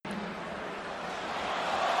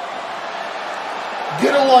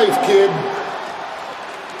Get a life, kid.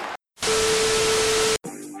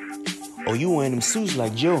 Oh, you wearing them suits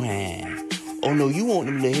like Johan. Oh no, you want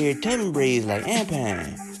them little hair tubbing braids like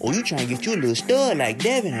Ampan. Oh, you trying to get you a little stud like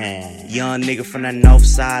Devin had. Young nigga from the north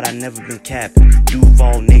side, I never been capping.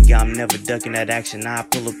 Duval nigga, I'm never ducking that action. I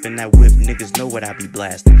pull up in that whip, niggas know what I be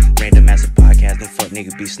blasting. Random ass podcast, no fuck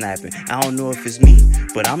nigga be snapping. I don't know if it's me,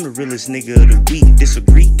 but I'm the realest nigga of the week.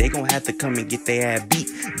 Disagree, they gon' have to come and get their ass beat.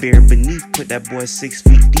 Bare beneath, put that boy 6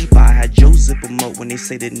 feet deep. I had Joe zip him up when they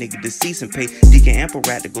say that nigga deceased and pay Deacon Ample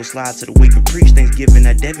Rat to go slide to the wake and preach. Thanksgiving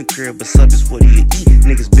at Devin crib, but sub is what he eat.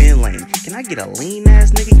 Niggas been lame. Can I get a lean ass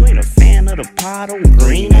nigga? You ain't a fan of the pod, oh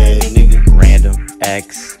green ass nigga. Random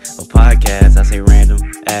X, a podcast. I say Random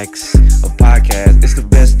X, a podcast. It's the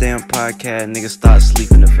best damn podcast. Niggas start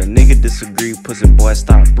sleeping. If a nigga disagree, pussy boy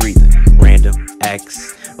stop breathing. Random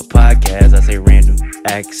X, a podcast. I say Random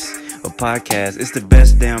X, a podcast. It's the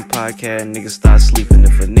best damn podcast. Niggas start sleeping.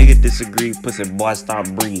 If a nigga disagree, pussy boy stop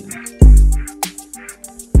breathing.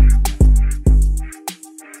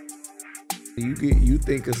 You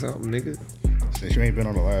think of something, nigga. Since you ain't been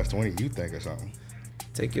on the last 20, you think of something.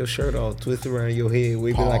 Take your shirt off, twist around your head,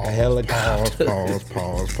 wave it like a helicopter.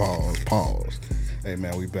 Pause. Hey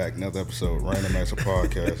man, we back. Another episode, Random Acts of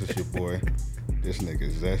Podcast. It's your boy. This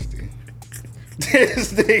nigga Zesty.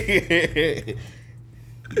 This nigga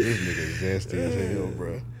Zesty as hell,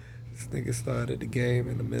 bro. This nigga started the game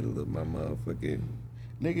in the middle of my motherfucking...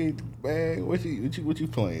 Nigga, man, what you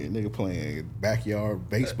playing? Nigga playing backyard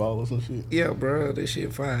baseball or some shit? Yeah, bro, this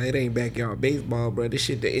shit fine. It ain't backyard baseball, bro. This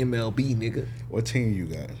shit the MLB, nigga. What team you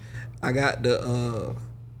got? I got the,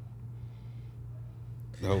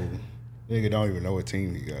 No, nigga don't even know what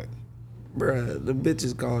team you got. Bruh, the bitch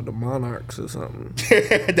is called the Monarchs or something.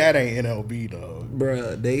 That ain't MLB, dog.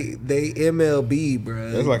 Bruh, they MLB,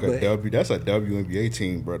 bruh. That's like that's a WNBA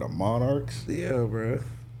team, bro. The Monarchs? Yeah, bruh.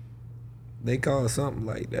 They call it something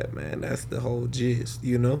like that, man. That's the whole gist,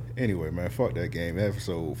 you know? Anyway, man, fuck that game.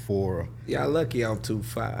 Episode 4. Yeah, lucky I'm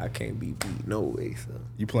 2-5. I can't be beat no way, so.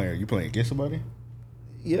 You playing against somebody?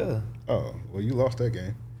 Yeah. Oh, well, you lost that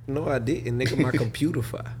game. No, I didn't. Nigga, my computer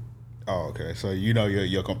fire. Oh, okay. So you know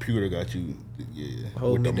your computer got you, yeah.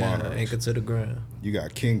 Hold with me the down, Monarchs. anchor to the ground. You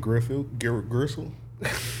got King Gristle?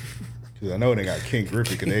 Cause I know they got King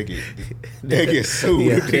Griffey because they get sued.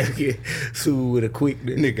 Yeah, they get sued with a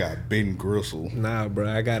quickness. Nigga got Ben Gristle. Nah, bro,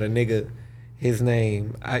 I got a nigga. His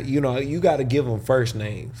name, you got to give him first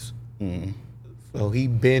names. Mm-hmm. So he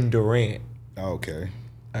Ben Durant. Okay.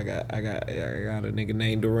 I got a nigga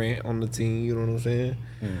named Durant on the team. You know what I'm saying?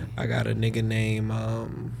 Mm. I got a nigga named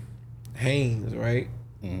Haynes, right?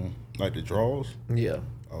 Mm. Like the draws? Yeah.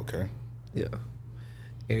 Okay. Yeah.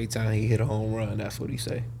 Every time he hit a home run, that's what he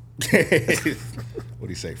say. What do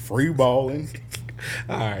you say? Free balling?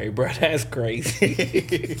 All right, bro, that's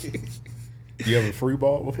crazy. You ever free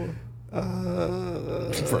ball before?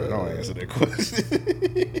 Bro, don't answer that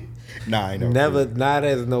question. Nah, I ain't never. Not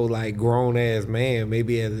as no like grown ass man.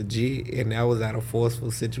 Maybe as a G, and that was out of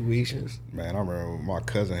forceful situations. Man, I remember my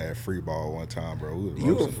cousin had free ball one time, bro.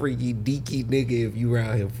 You a freaky deaky nigga if you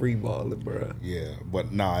around here free balling, bro. Yeah,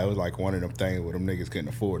 but nah, it was like one of them things where them niggas couldn't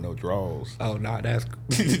afford no draws. Oh nah, that's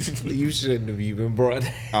you shouldn't have even brought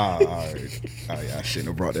that. All right. Oh yeah, I shouldn't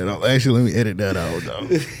have brought that up. Actually, let me edit that out though.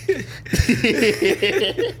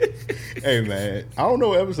 Hey man, I don't know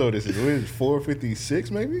what episode this is. What is it, 456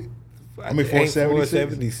 maybe? I mean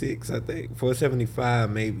 476. I think 475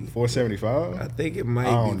 maybe. 475? I think it might be.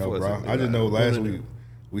 I don't know, bro. I just know last week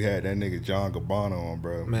we had that nigga John Gabbana on,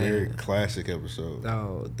 bro. Man. Very classic episode.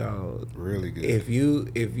 Dog. Really good. If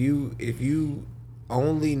you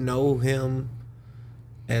only know him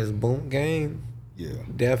as Boom Game, yeah,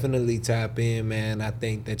 definitely tap in, man. I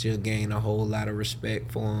think that you'll gain a whole lot of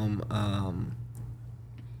respect for him.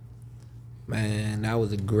 Man, that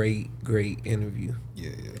was a great interview.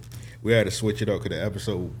 Yeah. We had to switch it up because the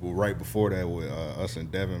episode right before that with us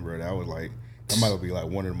and Devin, bro, that was like, that might be like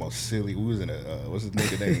one of the most silly. We was in a, what's his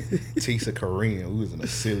nigga name? Tisa Korean. We was in a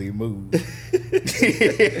silly mood.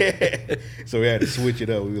 So we had to switch it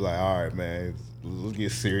up. We were like, all right, man, let's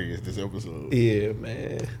get serious this episode. Yeah,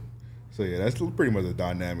 man. So yeah, that's pretty much the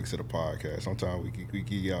dynamics of the podcast. Sometimes we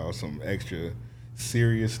give y'all some extra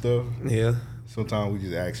serious stuff. Yeah. Sometimes we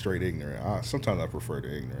just act straight ignorant. Sometimes I prefer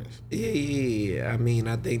the ignorance. Yeah. I mean,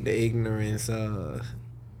 I think the ignorance,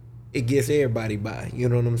 it gets everybody by. You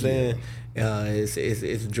know what I'm saying? Yeah.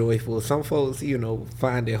 It's joyful. Some folks,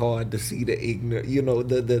 find it hard to see the ignorant,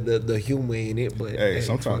 the humor in it. But hey,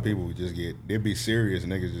 sometimes people just they be serious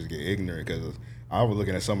and niggas just get ignorant. Because I was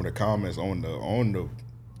looking at some of the comments on the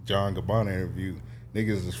John Gabbana interview.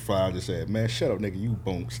 Niggas just filed just said, man, shut up, nigga, you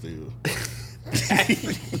bunk still.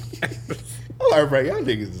 All right, bro, y'all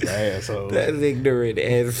niggas is assholes. That's ignorant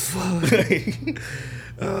as fuck.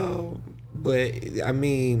 But I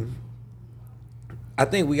mean, I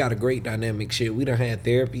think we got a great dynamic. Shit, we done had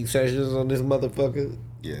therapy sessions on this motherfucker.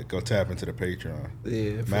 Yeah, go tap into the Patreon.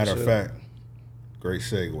 Yeah, Matter of fact, great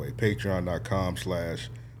segue.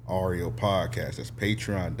 Patreon.com/Ario Podcast. That's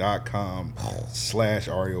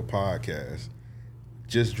Patreon.com/Ario Podcast.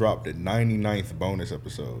 Just dropped the 99th bonus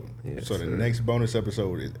episode. Yes, so the sir. next bonus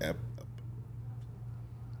episode is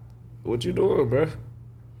What you doing, bro?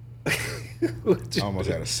 I almost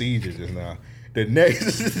had a seizure just now. The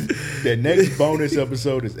next bonus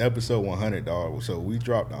episode is episode 100, dog. So we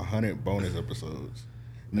dropped 100 bonus episodes.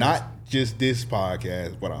 Not just this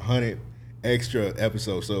podcast, but 100 extra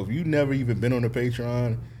episodes. So if you never even been on the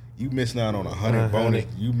Patreon, you missed out on 100 bonus.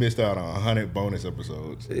 You missed out on 100 bonus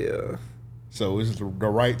episodes. Yeah. So it's the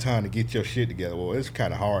right time to get your shit together. Well, it's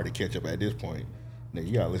kind of hard to catch up at this point. Now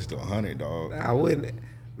you gotta listen to 100, dog. I wouldn't,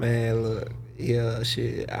 man. Look, yeah,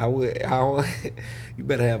 shit. I would. You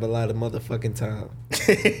better have a lot of motherfucking time.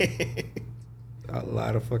 A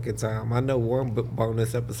lot of fucking time. I know one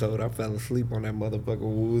bonus episode. I fell asleep on that motherfucker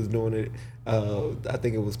when we was doing it. I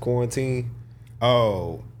think it was quarantine.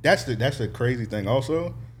 Oh, that's the crazy thing.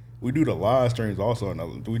 Also, we do the live streams also.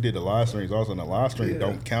 We did the live streams also, and the live streams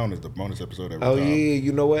don't count as the bonus episode every time. Yeah,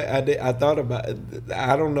 you know what? I thought about it.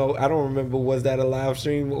 I don't know. I don't remember. Was that a live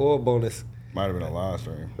stream or a bonus? Might have been a live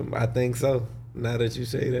stream. I think so. Now that you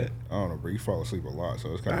say that, I don't know, bro. You fall asleep a lot,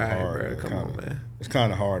 so it's kind of All right, hard. bro, come on, man. It's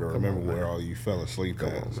kind of hard to remember on, where man. all you fell asleep Come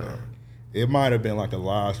at. on, So man. it might have been like a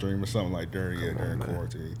live stream or something like during man.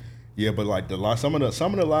 quarantine. Yeah, but like some of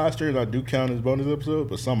the live streams I do count as bonus episodes,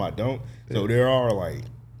 but some I don't. So there are like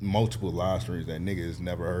multiple live streams that niggas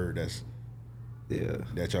never heard. That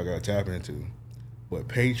y'all gotta tap into. But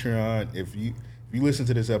Patreon, if you listen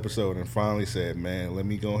to this episode and finally said, man, let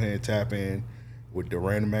me go ahead and tap in with the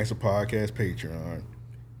Random Acts of Podcast Patreon,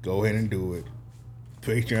 go ahead and do it.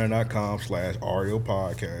 Patreon.com/Ario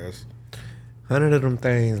Podcast. 100 of them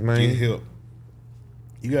things, man. Get help.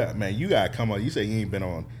 You gotta come on. You say you ain't been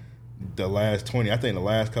on the last 20. I think the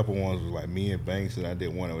last couple ones was like me and Banks, and I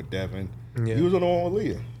did one with Devin. Yeah. You was on the one with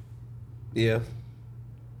Leah.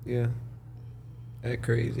 Yeah. That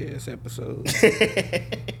crazy ass episode.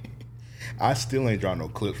 I still ain't dropped no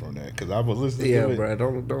clips from that because I was listening Yeah, to it. bro.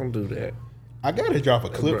 Don't do that. I gotta drop a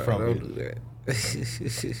clip Bruh, from don't it. do that.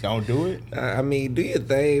 Don't do it. I mean, do your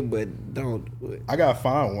thing, but don't do it. I gotta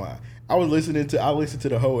find one. I listened to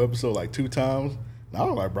the whole episode like 2 times. And I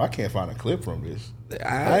was like, bro, I can't find a clip from this.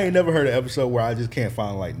 I ain't never heard an episode where I just can't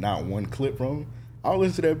find like not one clip from. I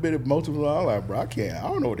listened to that bit multiple times. I was like, bro, I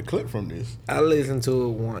don't know what to clip from this. I listened to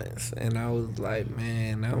it once, and I was like,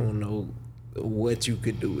 man, I don't know what you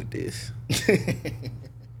could do with this.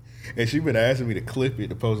 And she been asking me to clip it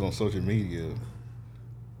to post on social media.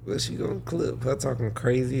 But she gonna clip her talking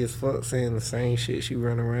crazy as fuck, saying the same shit she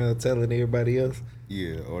run around telling everybody else.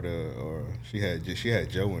 Yeah, or she had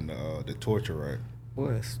Joe in the torture rack.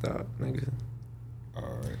 Boy, stop, nigga. All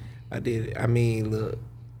right. I did it. I mean, look.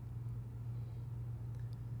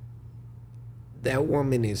 That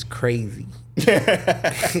woman is crazy.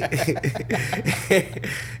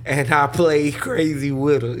 And I play crazy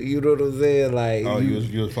with her. You know what I'm saying? Like, Oh,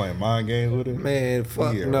 you was playing mind games with her? man,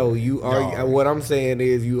 fuck Yeah, no. right. You argue. Y'all. What I'm saying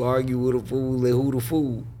is, you argue with a fool, and who the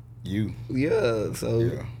fool? You. Yeah. So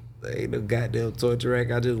Yeah. ain't no goddamn torture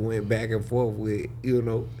rack. I just went back and forth with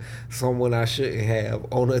someone I shouldn't have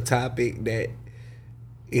on a topic that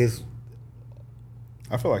is.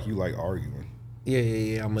 I feel like you like arguing.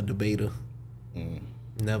 Yeah. I'm a debater. Mm.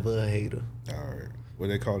 Never a hater. All right. What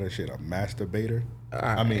they call that shit? A masturbator? I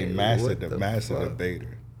Alright, mean, master what the fuck?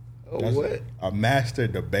 debater. What? A master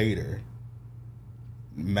debater.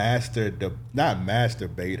 Not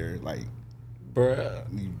masturbator, like Bruh.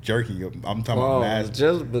 you jerking your. I'm talking Oh, about master.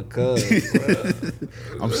 just because. bruh.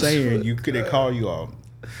 I'm saying you could call you a.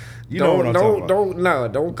 You know what I'm talking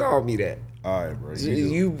about. Don't call me that. All right, bro.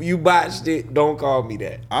 You botched it. Don't call me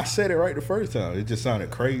that. I said it right the first time. It just sounded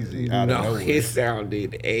crazy out of No, nowhere. it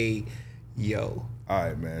sounded yo. All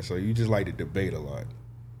right, man. So you just like to debate a lot.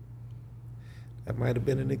 That might have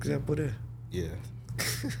been an example there. Yeah.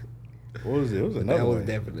 What was it? It was another That was one.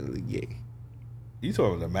 definitely gay. You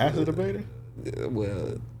talking about the master debater?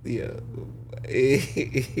 Well, yeah.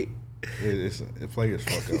 It players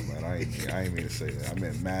fuck up, man. I ain't mean to say that. I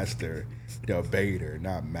meant master debater,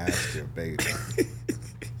 not masturbator.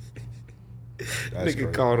 That's Nigga crazy.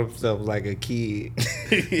 called himself like a kid.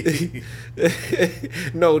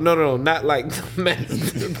 No, not like the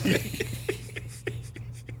master.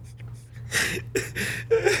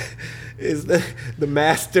 Is the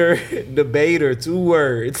master debater, 2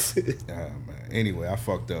 words. Man. Anyway, I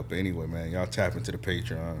fucked up. Anyway, man, y'all tap into the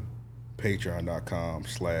Patreon.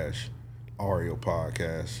 Patreon.com/Ario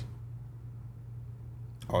Podcast.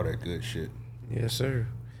 All that good shit. Yes, sir.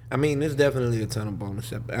 I mean, there's definitely a ton of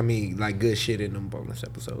bonus. Like good shit in them bonus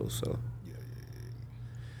episodes. So. Yeah.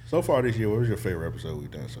 So far this year, what was your favorite episode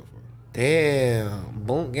we've done so far? Damn,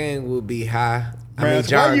 Boom Gang would be high. Man,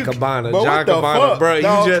 John Cabana. John Cabana, bro.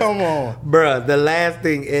 Come on. Bro, the last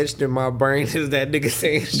thing etched in my brain is that nigga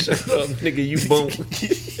saying, shut up, nigga, you boom.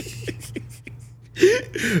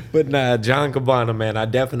 But nah, John Cabana, man, I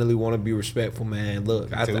definitely want to be respectful, man.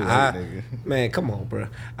 Look, man, come on, bro.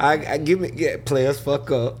 Players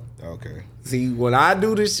fuck up. Okay. See, when I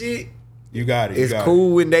do the shit, you got it. It's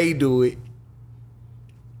cool when they do it.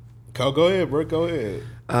 Go ahead, bro. Go ahead.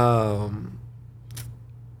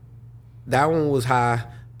 That one was high.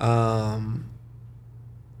 I'm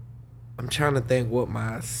trying to think what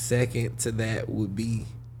my second to that would be.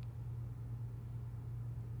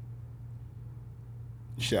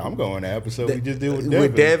 Shit, I'm going to episode we just did with Devin.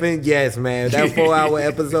 With Devin, yes, man. That 4-hour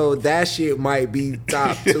episode, that shit might be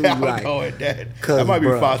top 2. I'm like, going that might be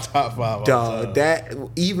top 5. Dog, that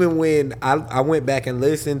even when I went back and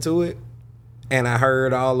listened to it, and I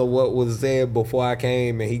heard all of what was said before I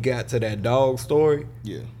came, and he got to that dog story.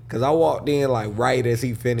 Yeah. Cause I walked in like right as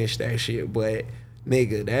he finished that shit, but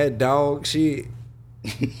nigga, that dog shit,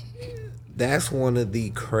 that's one of the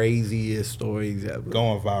craziest stories ever.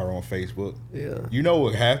 Going viral on Facebook. Yeah. You know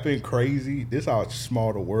what happened? Crazy. This how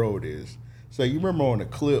small the world is. So you remember on the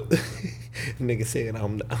clip, nigga said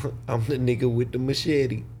I'm the nigga with the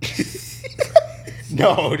machete.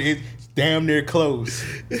 No, it's damn near close.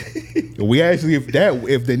 We actually, if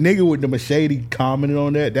the nigga with the machete commented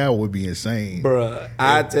on that would be insane, bruh.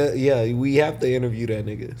 We have to interview that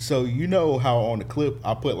nigga. So you know how on the clip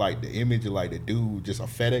I put like the image of like the dude, just a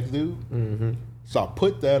FedEx dude. Mm-hmm. So I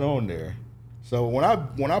put that on there. So when I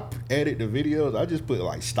edit the videos, I just put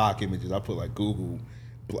like stock images. I put like Google.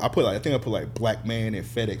 I put like black man in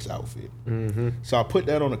FedEx outfit. Mm-hmm. So I put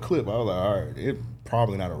that on the clip. I was like, all right, it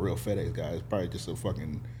probably not a real FedEx guy. It's probably just a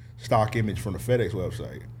fucking stock image from the FedEx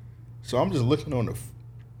website. So I'm just looking on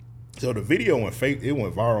so the video went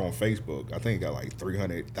viral on Facebook. I think it got like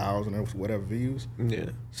 300,000 or whatever views. Yeah.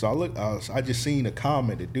 So I just seen a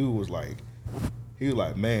comment. The dude was like,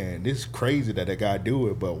 man, this is crazy that guy do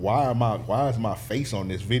it, but why is my face on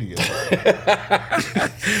this video?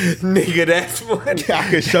 Nigga, that's funny.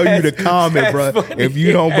 I can show you the comment, bro. Funny. If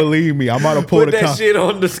you don't believe me, I'm about to pull Put that shit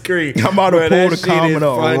on the screen. I'm about to pull the comment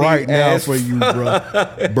up right now for fuck. you, bro.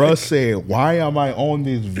 Bro said, why am I on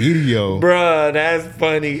this video? Bruh, that's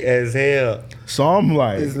funny as hell. So I'm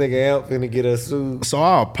like, this nigga out finna get us sued. So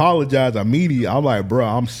I apologize immediately. I'm like, bro,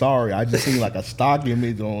 I'm sorry. I just seen like a stock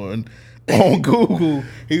image on Google.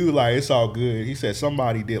 He was like, it's all good. He said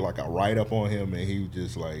somebody did like a write-up on him, and he was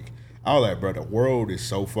just like, I was like, bro, the world is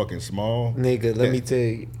so fucking small. Nigga, let me tell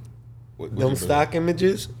you. Them stock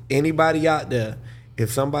images, anybody out there, if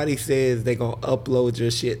somebody says they gonna upload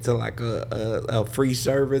your shit to like a free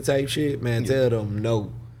server type shit, man, tell them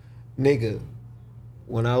no. Nigga,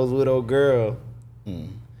 when I was with old girl,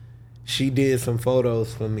 she did some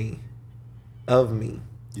photos for me, of me.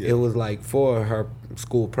 Yeah. It was like for her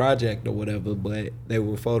school project or whatever, but they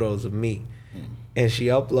were photos of me. And she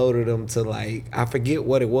uploaded them to like, I forget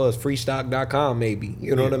what it was, freestock.com maybe.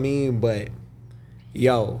 You know what I mean? But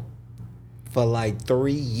yo, for like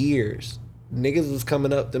 3 years, niggas was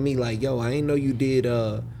coming up to me like, yo, I ain't know you did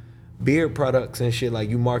beard products and shit. Like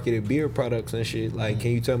you marketed beard products and shit. Like,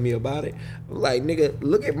 can you tell me about it? I'm like, nigga,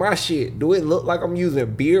 look at my shit. Do it look like I'm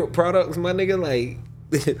using beard products, my nigga? Like,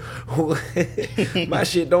 my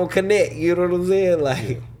shit don't connect, you know what I'm saying?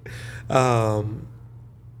 Like,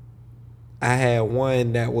 I had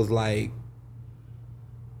one that was like,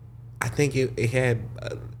 I think it had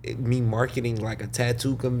me marketing like a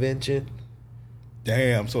tattoo convention.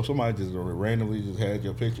 Damn, so somebody just randomly just had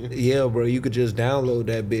your picture? Yeah, bro, you could just download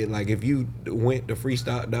that bit. Like if you went to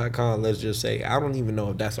freestock.com, let's just say, I don't even know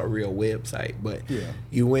if that's a real website, but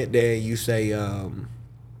you went there and you say,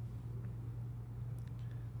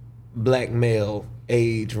 black male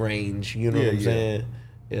age range, you know what I'm saying?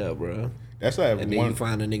 Yeah, bro. That's like and then you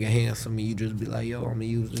find a nigga handsome and you just be like, yo, I'm gonna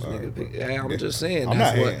use this nigga picture. Hey, I'm just saying,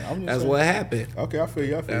 that's what happened. Okay, I feel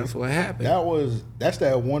you. That's what happened. That's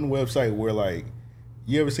that one website where like,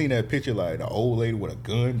 you ever seen that picture like the old lady with a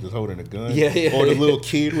gun, just holding a gun? Yeah. Or the little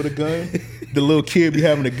kid with a gun? The little kid be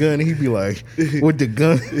having a gun and he be like, with the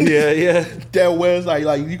gun? Yeah. That website,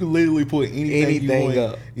 like you can literally put anything you want.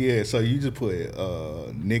 Up. Yeah, so you just put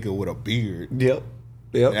nigga with a beard. Yep.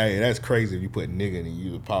 Hey, that's crazy if you put nigga and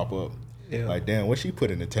you would pop up. Yeah. Like, damn, what she put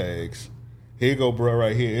in the tags? Here you go, bro,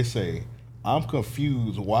 right here. It say, I'm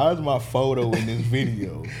confused. Why is my photo in this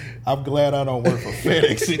video? I'm glad I don't work for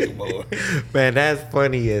FedEx anymore. Man, that's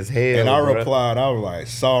funny as hell. And I bro. replied, I was like,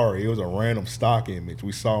 sorry, it was a random stock image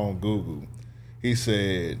we saw on Google. He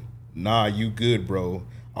said, nah, you good, bro.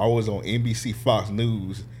 I was on NBC Fox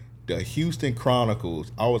News, the Houston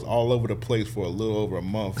Chronicles. I was all over the place for a little over a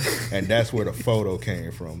month, and that's where the photo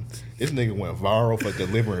came from. This nigga went viral for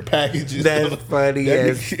delivering packages. That's funny that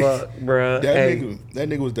as fuck, bro. That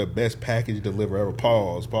nigga was the best package deliverer ever.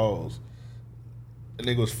 Pause. That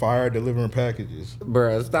nigga was fired delivering packages.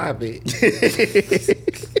 Bro, stop it.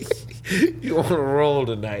 You on a roll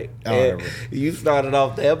tonight. All right, you started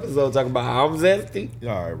off the episode talking about I'm zesty.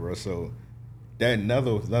 All right, bro. So that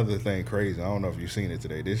another thing crazy. I don't know if you've seen it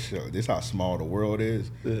today. This how small the world is,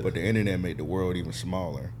 but the internet made the world even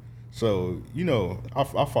smaller. So you know,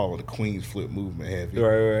 I follow the Queens Flip movement heavy.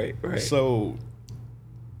 Right. So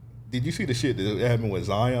did you see the shit that happened with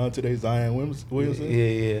Zion today? Zion Williamson.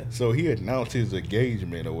 Yeah. So he announced his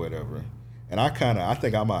engagement or whatever, and I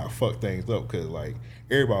think I might have fucked things up because like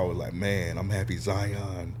everybody was like, man, I'm happy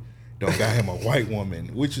Zion don't got him a white woman,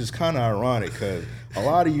 which is kind of ironic because a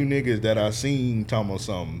lot of you niggas that I seen talking about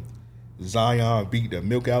some Zion beat the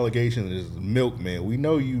milk allegation is milk, man. We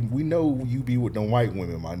know you be with them white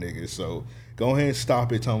women, my niggas. So go ahead and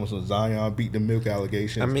stop it, talking about some Zion beat the milk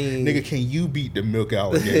allegations. I mean, nigga, can you beat the milk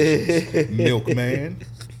allegations, milk man?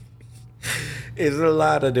 There's a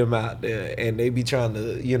lot of them out there, and they be trying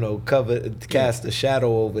to, cast a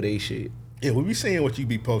shadow over they shit. Yeah, we be seeing what you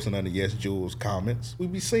be posting under Yes Jules comments. We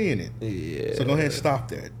be seeing it. Yeah. So go ahead and stop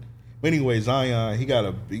that. But anyway, Zion, he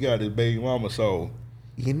got his baby mama, so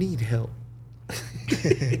you need help.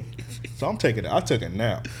 So I took a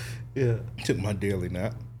nap. Yeah. Took my daily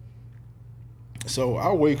nap. So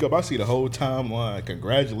I wake up, I see the whole timeline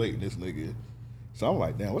congratulating this nigga. So I'm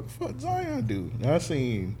like, damn, what the fuck Zion do? And I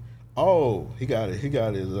seen, he got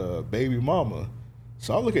his baby mama.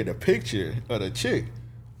 So I look at the picture of the chick.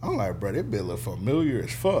 I'm like, bro, that bitch look familiar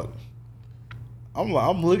as fuck. I'm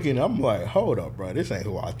like, hold up, bro, this ain't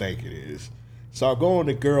who I think it is. So I go on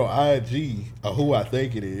the girl IG of who I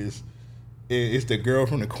think it is. It's the girl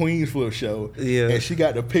from the Queens Flip show. Yeah. And she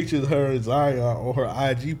got the pictures of her and Zion on her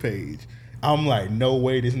IG page. I'm like, no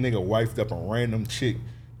way this nigga wifed up a random chick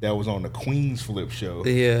that was on the Queens Flip show.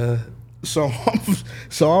 Yeah. So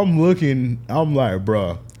I'm looking, I'm like,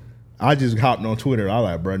 bro, I just hopped on Twitter. I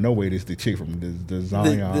like, bro, no way this the chick from the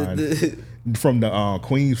Zion from the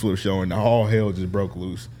Queens Flip show, and all hell just broke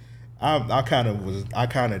loose. I kind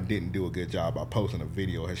of didn't do a good job by posting a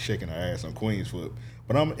video of her shaking her ass on Queens Flip,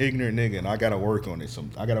 but I'm an ignorant nigga and I gotta work on it.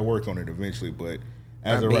 I gotta work on it eventually, but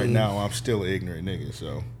as of right now, I'm still an ignorant nigga.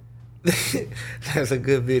 So that's a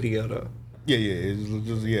good video though. Yeah,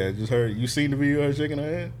 it's just her. You seen the video of her shaking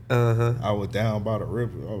her ass? I was down by the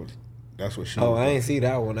river. That's what she. Oh, I ain't see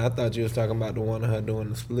that one. I thought you was talking about the one of her doing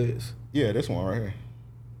the splits. Yeah, this one right here.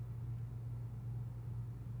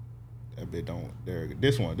 That bit don't. There,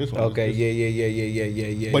 this one. Okay,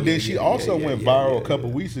 yeah. But then she also went viral a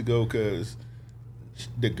couple weeks ago because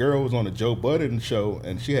the girl was on the Joe Budden show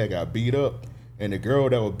and she had got beat up, and the girl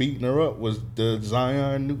that was beating her up was the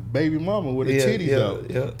Zion baby mama with her titties out.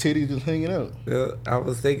 Yeah. Titties just hanging out. Yeah, I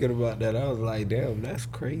was thinking about that. I was like, damn, that's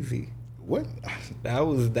crazy. What? That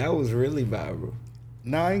was really viral.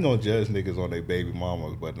 Nah, I ain't gonna judge niggas on their baby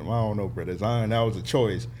mamas, but I don't know, brother. Zion, that was a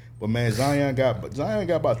choice. But man, Zion got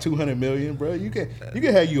about 200 million, bro. You can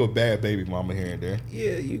have you a bad baby mama here and there.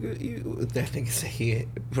 Yeah, you that nigga say it,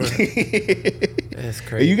 bro. That's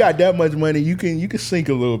crazy. If you got that much money, you can sink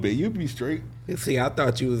a little bit. You'll be straight. See, I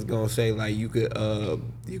thought you was gonna say like you could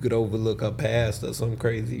overlook her past or some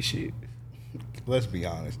crazy shit. Let's be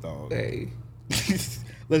honest, dog. Hey.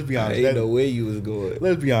 Let's be honest. I didn't know where you was going.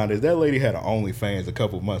 Let's be honest. That lady had an OnlyFans a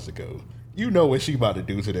couple months ago. You know what she about to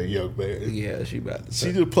do to that young man. Yeah, she about to.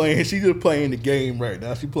 She just playing the game right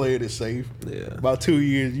now. She playing it safe. Yeah. About 2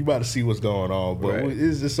 years, you about to see what's going on, but right.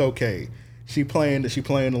 It's okay. She playing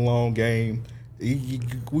the long game.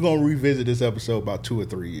 We're gonna revisit this episode about 2 or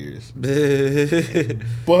 3 years.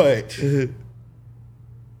 But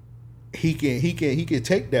he can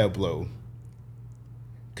take that blow.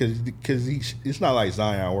 Cause it's not like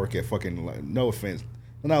Zion work at fucking, no offense,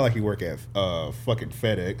 not like he work at fucking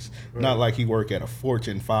FedEx, right. Not like he work at a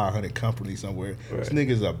Fortune 500 company somewhere. Right. This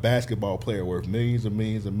nigga's a basketball player worth millions and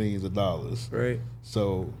millions and millions of dollars. Right.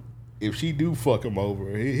 So if she do fuck him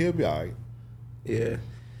over, he'll be alright. Yeah.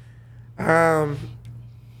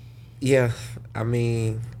 Yeah. I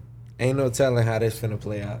mean, ain't no telling how this finna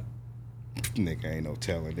play out. Nigga, ain't no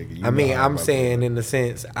telling, nigga. I'm saying in the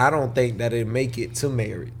sense, I don't think that it make it to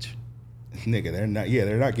marriage. Nigga, they're not. Yeah,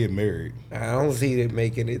 they're not getting married. I don't see them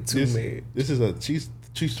making it too married.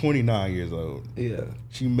 She's 29 years old. Yeah.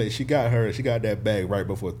 She got that bag right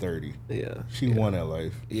before 30. Yeah. She won that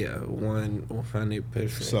life. Yeah, 100%.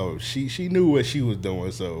 So she knew what she was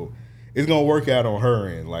doing. So it's gonna work out on her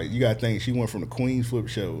end. Like, you gotta think, she went from the Queen's Flip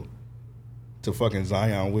show to fucking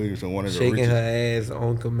Zion Williamson, one of the shaking richest, her ass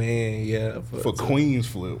on command. Yeah. for Queen's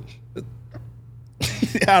Flip.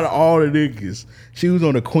 Out of all the niggas, she was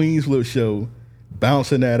on the Queen's Flip show,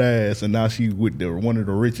 bouncing that ass, and now she with one of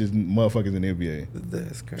the richest motherfuckers in the NBA.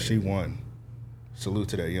 That's crazy. She won. Salute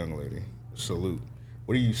to that young lady. Salute.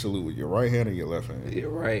 What do you salute with, your right hand or your left hand? You're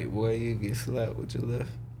right, boy. You get slapped with your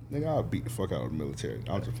left. Nigga, I'll beat the fuck out of the military.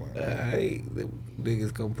 I'm just playing. The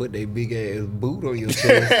niggas gonna put their big ass boot on your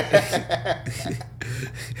chest.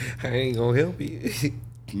 I ain't gonna help you.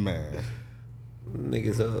 Man.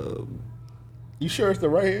 Niggas, You sure it's the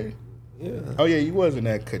right hand? yeah. Oh yeah, you was in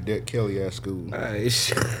that Cadet Kelly ass school. Alright,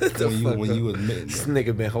 shut the fuck when up. you was missing. This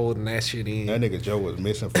nigga been holding that shit in. That nigga Joe was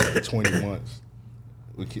missing for like 20 months.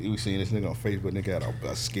 We seen this nigga on Facebook. Nigga had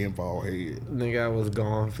a skin ball head. Nigga, I was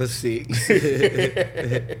gone for 6.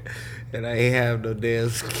 And I ain't have no damn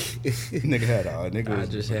skin. Nigga had I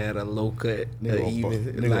just had a low cut.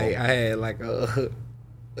 Nigga I had like a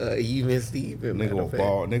even Steven.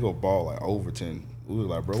 Nigga will ball like Overton. We was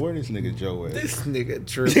like, bro, where this nigga Joe at? This nigga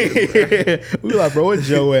tripping. We was like, bro, where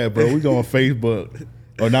Joe at, bro? We go on Facebook.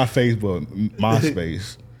 Or not Facebook,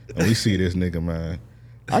 MySpace. And we see this nigga, man.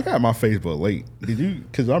 I got my Facebook late. Did you?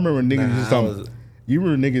 Because I remember niggas was talking. You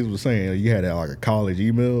remember niggas was saying you had that like a college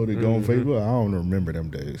email to go on Facebook? I don't remember them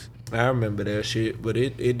days. I remember that shit, but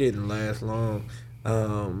it didn't last long.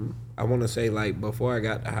 I want to say like before I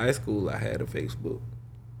got to high school, I had a Facebook.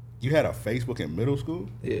 You had a Facebook in middle school?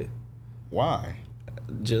 Yeah. Why?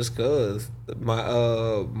 Just cause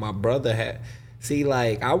my brother had. See,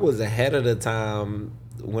 like I was ahead of the time.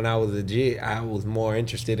 When I was a jit, I was more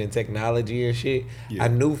interested in technology and shit. Yeah. I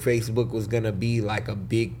knew Facebook was gonna be like a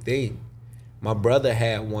big thing. My brother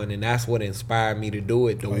had one, and that's what inspired me to do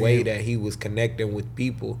it. The way that he was connecting with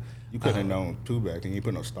people. You couldn't have known too back then. You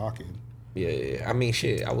put no stock in. Yeah. I mean,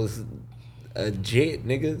 shit. I was a jit,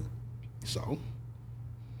 nigga. So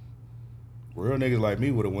real niggas like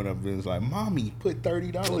me would have went up and was like, "Mommy, put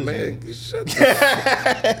 $30 in." Man, shut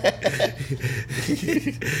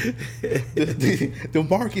the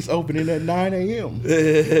market's opening at 9 a.m.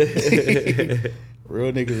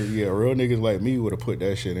 Real niggas like me would have put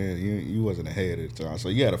that shit in. You wasn't ahead at the time, so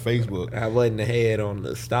you had a Facebook. I wasn't ahead on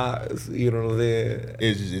the stocks. You know what I'm saying?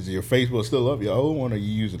 Is your Facebook still up, your old one, or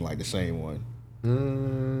you using like the same one?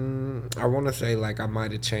 I want to say like I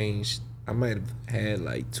might have changed. I might have had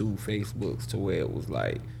like 2 Facebooks to where it was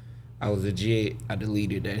like I was a jit. I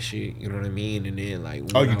deleted that shit. You know what I mean? And then like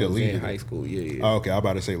when I was in high school, yeah. Oh, okay, I'm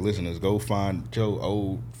about to say, listeners, go find Joe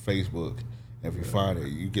old Facebook. If you find it,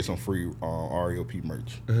 you get some free REOP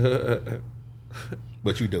merch.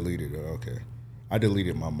 But you deleted it, okay? I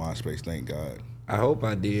deleted my MySpace, thank God. I hope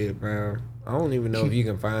I did, man. I don't even know if you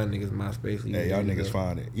can find niggas MySpace. Hey, y'all niggas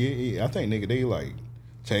find it. Yeah. I think nigga they like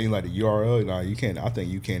change like the URL. Nah, you can't. I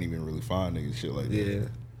think you can't even really find niggas shit like that. Yeah.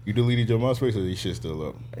 You deleted your MySpace, or this shit still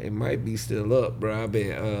up? It might be still up, bro. I've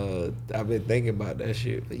been thinking about that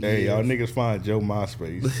shit for years. Hey, y'all niggas find Joe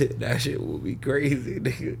MySpace. That shit would be crazy,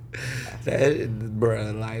 nigga. That,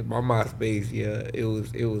 bro, like my MySpace, yeah, it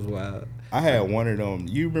was wild. I had one of them.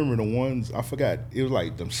 You remember the ones? I forgot. It was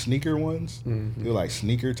like them sneaker ones. Mm-hmm. They were like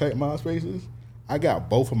sneaker type MySpaces. I got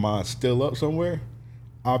both of mine still up somewhere.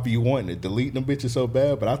 I'll be wanting to delete them bitches so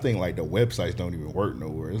bad, but I think like the websites don't even work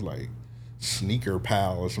nowhere. It's like Sneaker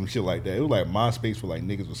Pal or some shit like that. It was like MySpace for like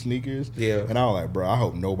niggas with sneakers. Yeah. And I was like, bro, I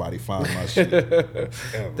hope nobody finds my shit.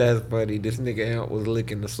 That's funny. This nigga out was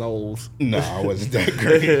licking the soles. Nah, I wasn't that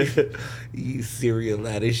great. He cereal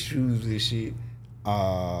out his shoes and shit.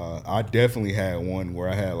 I definitely had one where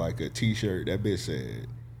I had like a t-shirt. That bitch said,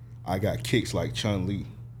 I got kicks like Chun-Li.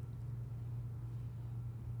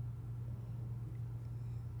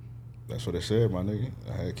 That's what it said, my nigga.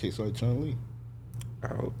 I had kicks like Chun-Li. I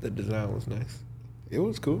hope the design was nice. It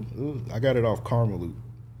was cool. I got it off Karma Loop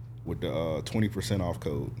with the 20% off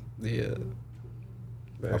code. Yeah.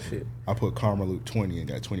 Shit. I put Karma Loop 20 and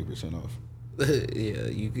got 20% off. Yeah,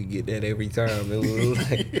 you could get that every time. It was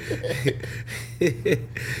like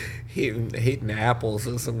hitting apples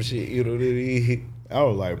or some shit. You know what I mean? I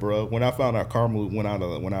was like, bro, when I found out Karma Loop went out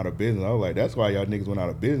of business, I was like, that's why y'all niggas went out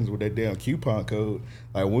of business with that damn coupon code.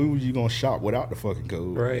 Like, when was you gonna shop without the fucking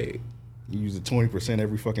code? Right. You use the 20%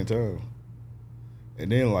 every fucking time.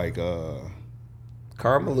 And then like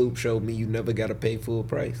Karma Loop showed me you never gotta pay full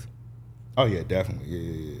price. Oh yeah, definitely.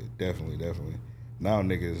 Yeah. Definitely. Now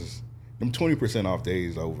niggas Them 20% off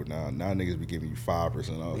days over now. Now niggas be giving you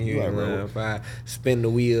 5% off. You Yeah, like, bro, if I spin the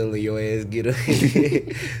wheel and your ass get a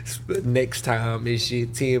next time and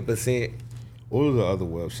shit 10%. what was the other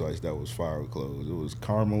websites that was fire closed? It was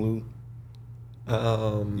Carmelou.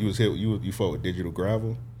 You was hit. You fought with Digital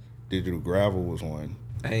Gravel. Digital Gravel was one.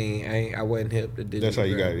 I wasn't hip to digital. That's how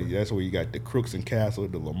you Gravel. got it. That's where you got the Crooks and Castle,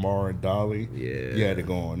 the Lamar and Dolly. Yeah. You had to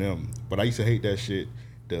go on them. But I used to hate that shit.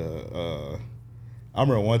 I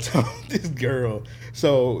remember one time this girl.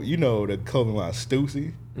 So you know the clothing line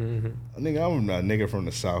Stussy. Mm-hmm. Nigga, I'm a nigga from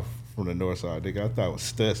the south, from the north side. Nigga, I thought it was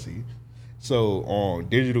Stussy. So on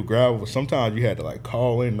Digital Gravel, sometimes you had to like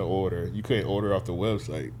call in the order. You couldn't order off the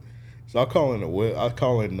website. So I call in the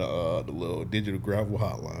little Digital Gravel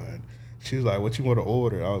hotline. She was like, "What you want to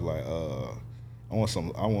order?" I was like,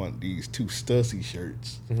 I want these 2 Stussy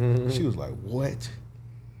shirts." Mm-hmm. She was like, "What?"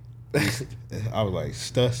 I was like,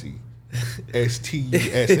 "Stussy, Stussy."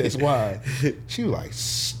 She was like,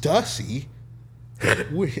 "Stussy?"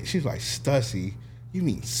 She was like, "Stussy? You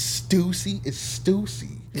mean Stussy? It's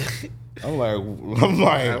Stussy." I'm like, I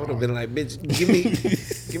would have been like, "Bitch,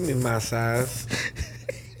 give me my size,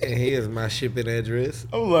 and here's my shipping address."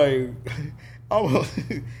 I'm like, I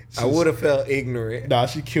would have felt ignorant. Nah,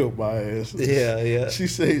 she killed my ass. Yeah. She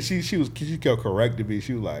said she kept correcting me.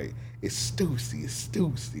 She was like, "It's Stussy, it's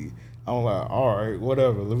Stussy." I'm like, "All right,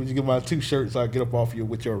 whatever. Let me just get my 2 shirts. I'll get up off you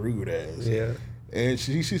with your rude ass." Yeah. And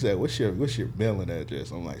she said, what's your mailing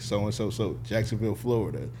address? I'm like, so Jacksonville,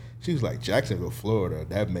 Florida. She was like, Jacksonville, Florida.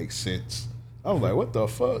 That makes sense. I was like, what the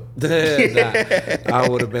fuck? Nah, I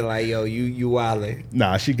would have been like, yo, you wildin'.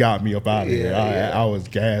 Nah, she got me up out of here. Yeah. I was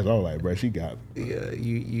gassed. I was like, bro, she got me. Yeah,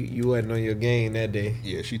 you wasn't on your game that day.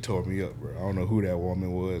 Yeah, she tore me up, bro. I don't know who that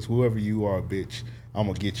woman was. Whoever you are, bitch, I'm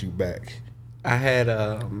gonna get you back. I had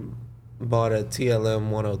bought a TLM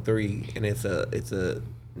 103, and it's a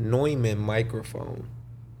Neumann microphone,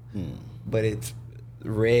 but it's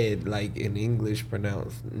read like in English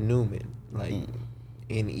pronounced Newman, like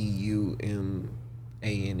Neumann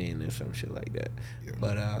or some shit like that. Yeah.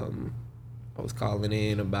 But I was calling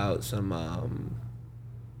in about some.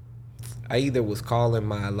 I either was calling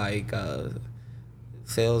my like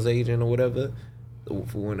sales agent or whatever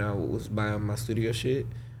for when I was buying my studio shit,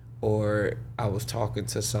 or I was talking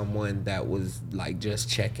to someone that was like just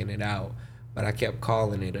checking it out. But I kept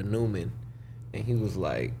calling it a Newman, and he was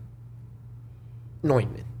like,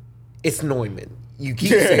 Neumann. It's Neumann. You keep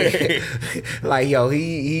saying like, yo,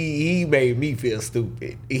 he made me feel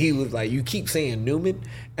stupid. He was like, you keep saying Newman,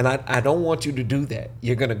 and I don't want you to do that.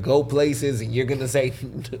 You're gonna go places and you're gonna say,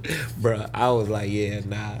 bruh. I was like, yeah,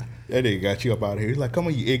 nah. That nigga got you up out of here. He's like, come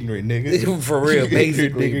on, you ignorant nigga. For real,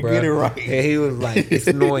 basically, nigga, bro. get it right. And he was like, it's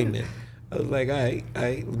Neumann. I was like, all right,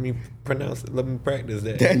 let me pronounce it. Let me practice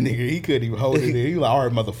that. That nigga, he couldn't even hold it in. He was like, all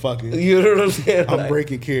right, motherfucker. You know what I'm saying? I'm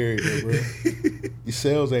breaking character, bro. Your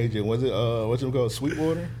sales agent, was it, what's it called,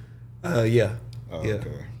 Sweetwater? Yeah. Oh, yeah.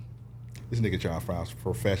 Okay. This nigga trying to find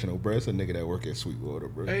professional, bro. It's a nigga that work at Sweetwater,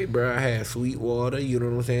 bro. Hey, bro, I had Sweetwater, you know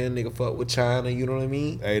what I'm saying? Nigga fuck with China, you know what I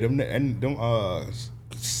mean? Hey, them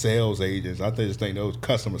sales agents, I just think those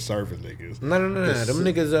customer service niggas. No. Them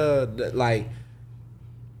niggas, like,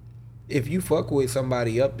 if you fuck with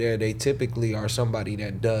somebody up there, they typically are somebody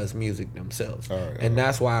that does music themselves. And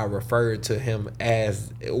that's why I referred to him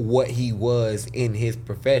as what he was in his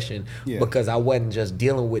profession, because I wasn't just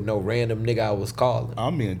dealing with no random nigga I was calling.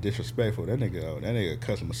 I'm being disrespectful. That nigga a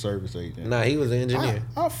customer service agent. Nah, he was an engineer.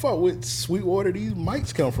 I fuck with Sweetwater. These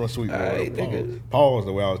mics come from Sweetwater. Right, nigga. Pause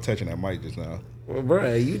the way I was touching that mic just now. Well,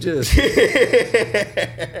 bro, you just...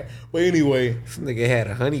 But anyway. This nigga had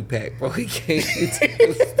a honey pack, bro. He came into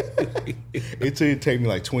the studio. It take me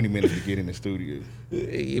like 20 minutes to get in the studio.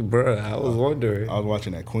 Hey, bro, I was wondering. I was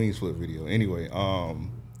watching that Queens Flip video. Anyway,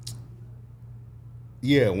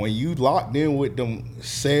 yeah, when you locked in with them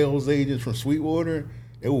sales agents from Sweetwater,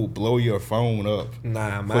 it will blow your phone up.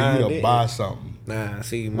 Nah, for you to buy something. Nah,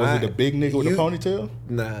 see, was it the big nigga with the ponytail?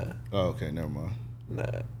 Nah. Oh, okay, never mind.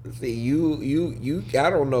 Nah, see, you. I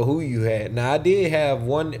don't know who you had. Now I did have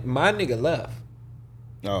one. My nigga left.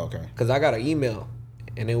 Oh, okay. Cause I got an email,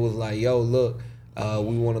 and it was like, "Yo, look,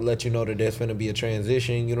 we want to let you know that there's gonna be a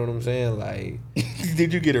transition." You know what I'm saying? Like,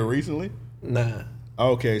 did you get it recently? Nah.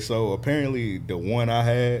 Okay, so apparently the one I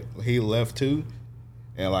had, he left too.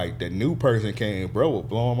 And like the new person came, bro, was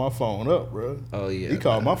blowing my phone up, bro. Oh yeah. He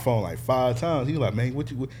called my phone like 5 times. He was like, man, what?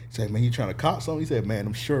 He said, man, you trying to cop something? He said, man,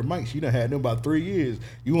 them short mics, you done had them about 3 years.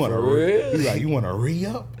 You want to? He's like, you want to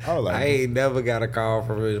re-up? I was like, I ain't never got a call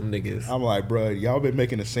from them niggas. I'm like, bro, y'all been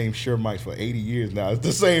making the same short mics for 80 years now. It's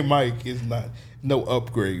the same mic. It's not. No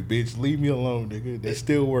upgrade, bitch. Leave me alone, nigga. That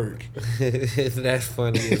still work. That's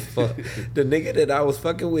funny as fuck. The nigga that I was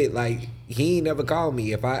fucking with, like, he ain't never called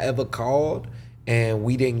me. If I ever called and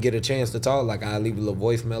we didn't get a chance to talk, like, I leave a little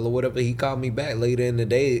voicemail or whatever, he called me back later in the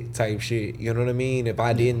day type shit. You know what I mean? If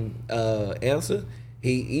I didn't answer,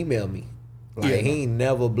 he emailed me. Like, he ain't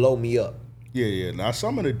never blow me up. Yeah. Now,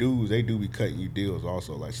 some of the dudes, they do be cutting you deals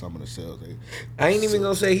also, like some of the sales. I ain't even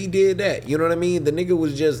gonna say he did that. You know what I mean? The nigga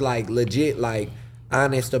was just, like, legit, like,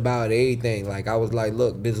 honest about everything. Like, I was like,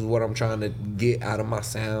 look, this is what I'm trying to get out of my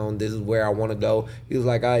sound. This is where I want to go. He was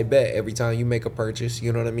like, I bet every time you make a purchase,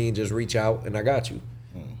 you know what I mean? Just reach out and I got you.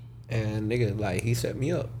 And nigga, like, he set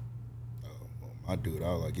me up. My dude,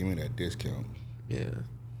 I was like, give me that discount. Yeah.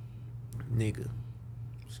 Nigga.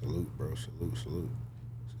 Salute, bro. Salute.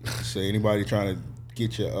 So anybody trying to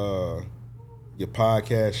get your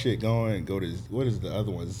podcast shit going, go to, what is the other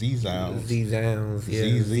one? Z-Zounds. Z-Zounds,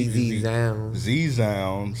 yeah. Z-Zounds.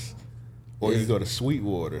 Z-Zounds. Or you go to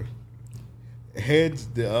Sweetwater.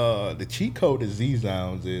 The cheat code to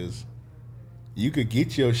Z-Zounds is you could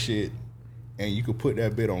get your shit and you could put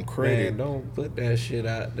that bit on credit. Man, don't put that shit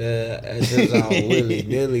out there. It's just all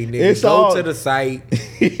willy-nilly, nigga. Go to the site.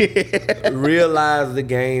 Realize the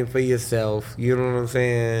game for yourself. You know what I'm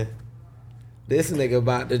saying? This nigga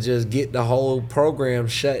about to just get the whole program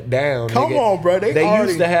shut down. Come on, bro. They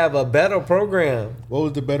used to have a better program. What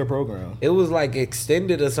was the better program? It was like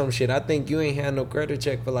extended or some shit. I think you ain't had no credit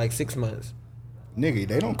check for like 6 months. Nigga,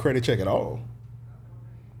 they don't credit check at all.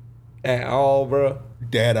 At all, bro?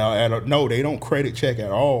 No, they don't credit check at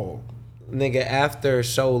all. Nigga, after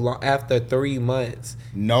 3 months.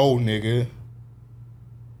 No, nigga.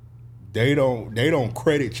 They don't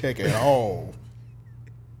credit check at all.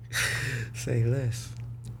 Say less.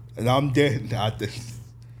 And I'm dead. Go to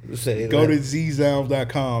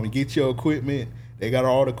zzounds.com and get your equipment. They got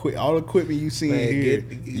all the equipment you see here.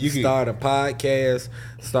 You can start a podcast,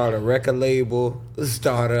 start a record label,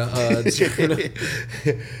 start a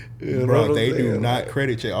bro, they do not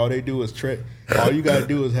credit check. All they do is all you gotta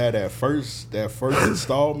do is have that first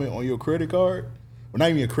installment on your credit card. Well,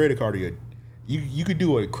 not even a credit card. You could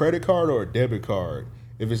do a credit card or a debit card.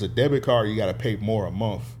 If it's a debit card, you gotta pay more a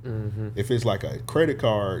month. Mm-hmm. If it's like a credit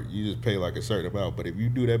card, you just pay like a certain amount. But if you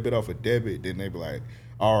do that bit off a debit, then they be like,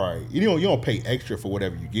 all right, you don't pay extra for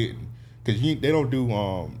whatever you getting, because they don't do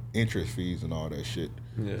interest fees and all that shit.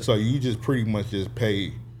 Yeah. So you just pretty much just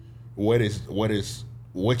pay what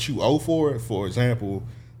you owe for it. For example,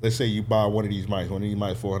 let's say you buy one of these mics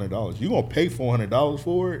 $400. You're gonna pay $400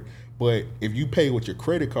 for it, but if you pay with your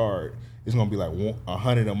credit card, it's gonna be like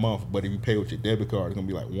 $100 a month. But if you pay with your debit card, it's gonna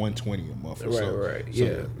be like $120 a month. Right.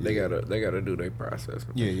 Yeah, they gotta do their process.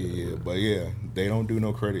 Yeah. But yeah, they don't do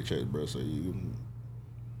no credit checks, bro. So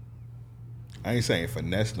I ain't saying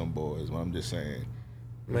finesse them boys, but I'm just saying,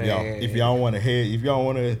 if y'all want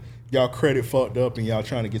y'all credit fucked up and y'all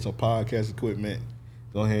trying to get some podcast equipment,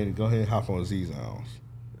 go ahead and hop on Z-Zounds.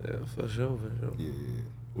 Yeah, for sure. Yeah.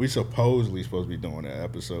 We supposed to be doing that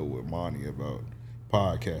episode with Monty about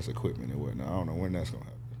podcast equipment and whatnot. I don't know when that's gonna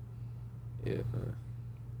happen.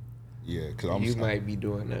 Yeah, because you might be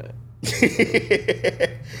doing that.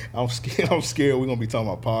 I'm scared we're gonna be talking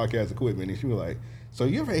about podcast equipment, and she was like, "So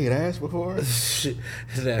you ever ate ass before?"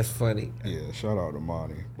 That's funny. Yeah, shout out to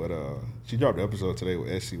Monty. But she dropped the episode today with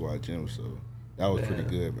SCY Jim, so that was pretty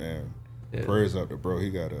good, man. Yeah. Prayers up to bro.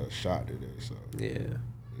 He got a shot today, so yeah.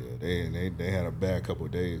 They had a bad couple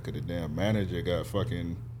of days because the damn manager got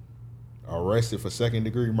fucking arrested for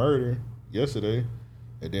 2nd-degree murder yesterday,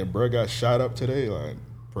 and then bro got shot up today. Like,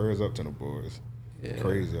 prayers up to the boys. Yeah.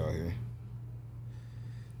 Crazy out here.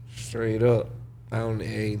 Straight up.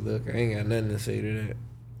 Hey, look, I ain't got nothing to say to that.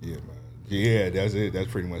 Yeah, man. Yeah, that's it. That's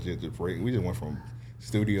pretty much it. We just went from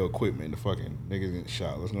studio equipment to fucking niggas getting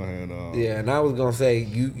shot. Let's go ahead and yeah, and I was gonna say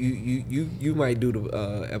you might do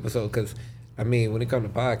the episode, because I mean, when it comes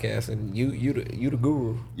to podcasting, you the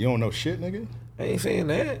guru. You don't know shit, nigga. I ain't saying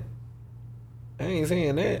that.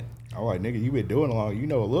 All right, nigga, you been doing a lot. You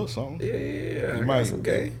know a little something. Yeah, it might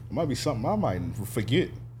be something I might forget.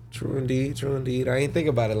 True indeed. I ain't think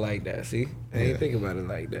about it like that. See, I ain't think about it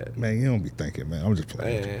like that. Man, you don't be thinking, man. I'm just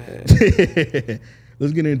playing.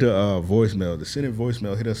 Let's get into voicemail. To send in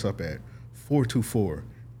voicemail, hit us up at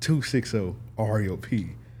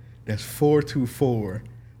 424-260-REOP. That's 424.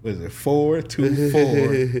 What is it?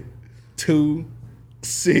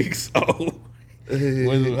 424-260.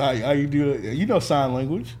 How you do it? You know sign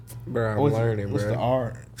language. Bro, I'm learning, bro. What's the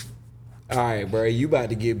R? All right, bro. You about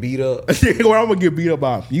to get beat up. Well, I'm going to get beat up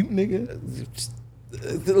by a mute, nigga.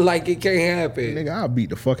 like it can't happen. Nigga, I'll beat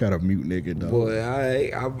the fuck out of mute nigga, dog. Boy,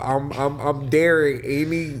 I'm daring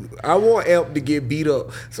any. I want Elp to get beat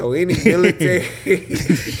up. So any military,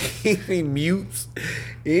 any mutes,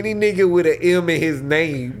 any nigga with an M in his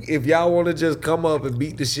name, if y'all want to just come up and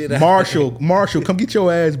beat the shit out. Marshall, come get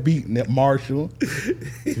your ass beat, Marshall.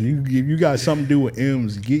 You got something to do with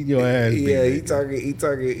M's, get your ass beat. Yeah, he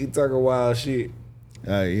talking wild shit.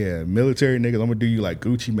 Yeah, military niggas. I'm gonna do you like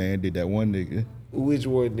Gucci Man did that one nigga. Which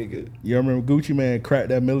one, nigga? You remember Gucci Man cracked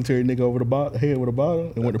that military nigga over the head with a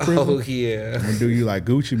bottle and went to prison? Oh yeah. I'm gonna do you like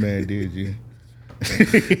Gucci Man did you.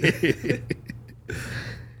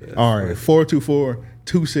 All right,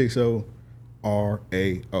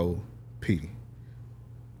 424-260-RAOP.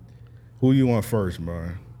 Who you want first,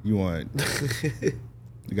 man? You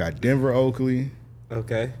got Denver Oakley.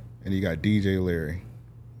 Okay. And you got DJ Larry.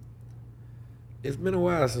 It's been a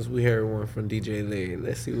while since we heard one from DJ Larry.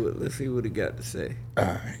 Let's see what he got to say. All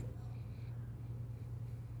right.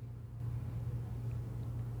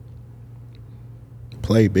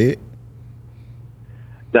 Play bit.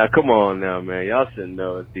 Now, come on now, man. Y'all should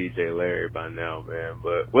know it's DJ Larry by now, man.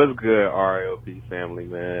 But what's good, RAOP family,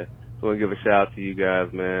 man? Just want to give a shout out to you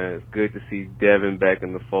guys, man. It's good to see Devin back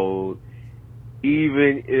in the fold.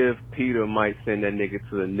 Even if Peter might send that nigga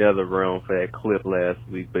to the nether realm for that clip last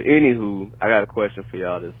week. But anywho, I got a question for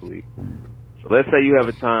y'all this week. So let's say you have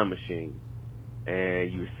a time machine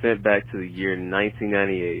and you're sent back to the year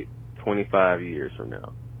 1998, 25 years from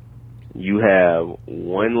now. You have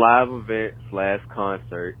one live event /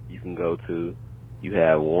 concert you can go to. You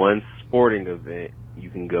have one sporting event you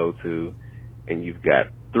can go to. And you've got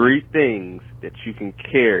 3 things that you can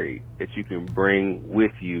carry, that you can bring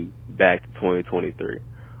with you back to 2023.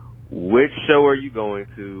 Which show are you going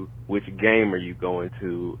to? Which game are you going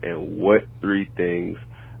to? And what 3 things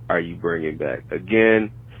are you bringing back?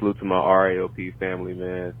 Again, salute to my RAOP family,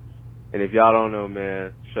 man. And if y'all don't know,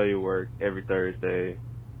 man, show your work every Thursday,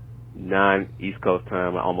 9 East Coast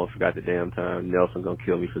time. I almost forgot the damn time. Nelson gonna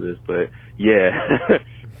kill me for this, but yeah.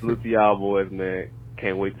 Salute to y'all boys, man.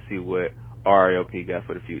 Can't wait to see what RAOP got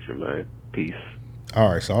for the future, man. Peace.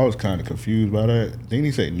 All right, so I was kind of confused by that. Didn't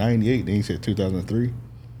he say 98? Then he said 2003?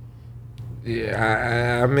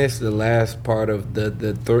 Yeah, I missed the last part of the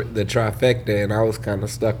trifecta, and I was kind of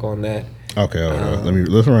stuck on that. Okay,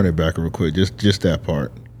 let's run it back real quick. Just that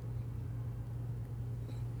part.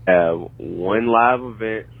 Have one live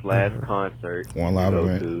event / concert. One live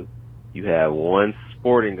event. To. You have one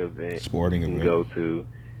sporting event. You can go to,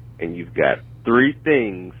 and you've got 3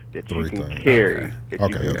 things that you can carry, that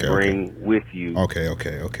you can bring with you. Okay.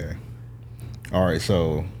 All right,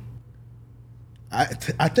 so I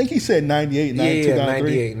think he said 98,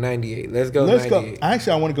 98. Let's go 98.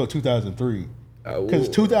 Actually, I want to go 2003. Because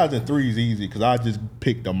 2003 is easy because I just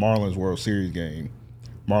picked the Marlins World Series game.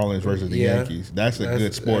 Marlins versus the Yankees. That's a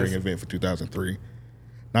good sporting event for 2003.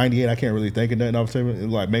 98, I can't really think of nothing. I was saying,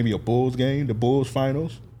 like maybe a Bulls game, the Bulls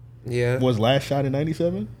finals. Yeah. Was last shot in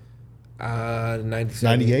 97? 97.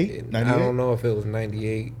 98? I don't know if it was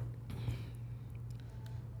 98.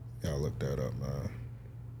 Y'all look that up, man.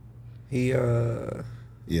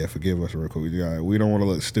 Yeah, forgive us real quick. We don't want to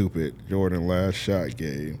look stupid. Jordan last shot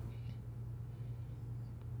game.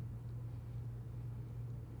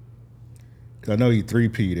 I know he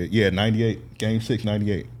 3-peated. Yeah, 98. Game 6,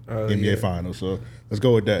 98. NBA Finals. So let's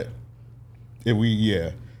go with that.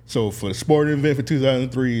 So for the sporting event for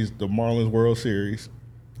 2003 is the Marlins World Series.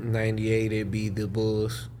 98, it'd be the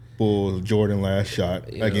Bulls. Jordan last shot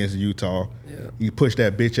against Utah. Yeah. You push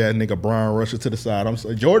that bitch ass nigga Brian Russell to the side. I'm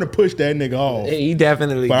sorry, Jordan pushed that nigga off. He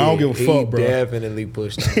definitely but did. I don't give a fuck, bro. He definitely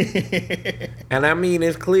pushed him. And I mean,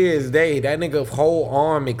 it's clear as day. That nigga whole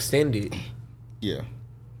arm extended. Yeah.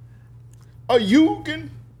 You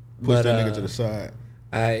can push that nigga to the side.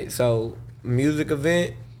 All right, so music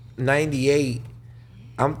event, 98.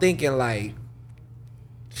 I'm thinking like,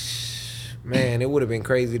 man, it would have been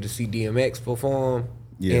crazy to see DMX perform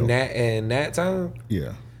in that time.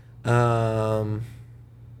 Yeah.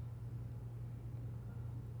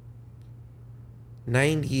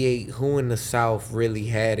 98, who in the South really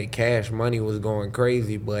had it? Cash Money was going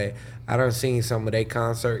crazy, but I done seen some of their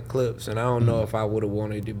concert clips, and I don't know if I would have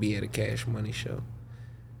wanted to be at a Cash Money show.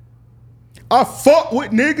 I fuck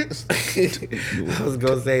with niggas. I was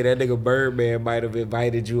gonna say that nigga Birdman might have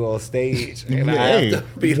invited you on stage. And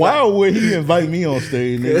why would he invite me on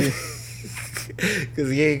stage, nigga? Cause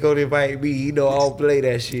he ain't gonna invite me. He know I don't play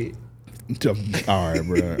that shit. All right,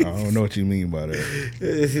 bro. I don't know what you mean by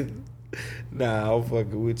that. Nah, I'm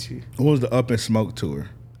fucking with you. What was the Up in Smoke tour?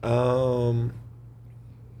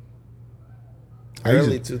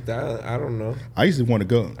 Early 2000. I don't know. I used to want to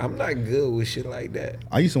go. I'm not good with shit like that.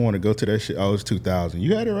 I used to want to go to that shit. Oh, it was 2000.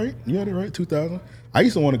 You had it right. 2000. I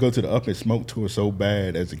used to want to go to the Up and Smoke tour so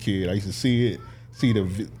bad as a kid. I used to see it.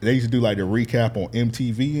 They used to do like the recap on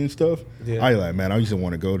MTV and stuff. Yeah. I like, man, I used to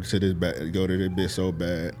want to go to this bit so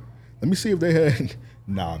bad. Let me see if they had.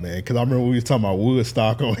 Nah, man, because I remember we was talking about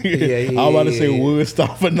Woodstock on here. Yeah, I was about to say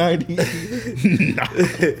Woodstock for 90. Nah.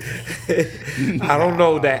 I don't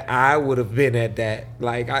know that I would have been at that.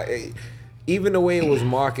 Like, even the way it was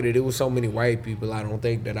marketed, it was so many white people. I don't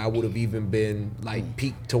think that I would have even been like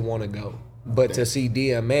peaked to want to go. But to see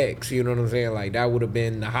DMX, you know what I'm saying? Like, that would have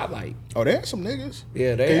been the highlight. Oh, they had some niggas.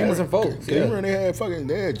 Yeah, they had some folks. They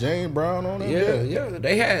had James Brown on there. Yeah.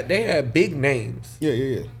 They had big names.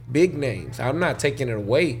 Yeah. Big names. I'm not taking it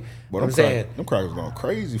away. But I'm saying them crackers going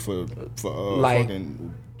crazy for like,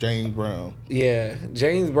 fucking James Brown. Yeah,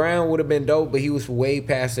 James Brown would have been dope, but he was way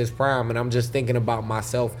past his prime. And I'm just thinking about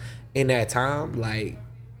myself in that time. Like,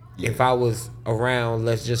 if I was around,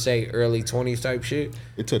 let's just say early 20s type shit.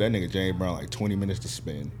 It took that nigga James Brown like 20 minutes to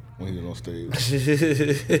spin when he was on stage.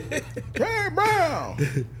 James Brown!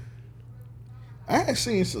 I had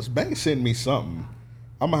seen some, Bank sent me something.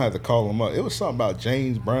 I'm going to have to call him up. It was something about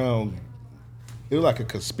James Brown. It was like a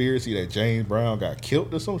conspiracy that James Brown got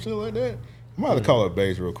killed or some shit like that. I'm going to have to call up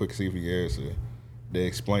Bass real quick and see if he can answer. They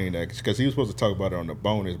explain that. Because he was supposed to talk about it on the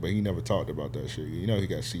bonus, but he never talked about that shit. You know he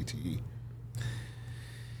got CTE.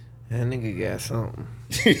 That nigga got something.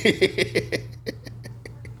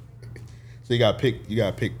 So you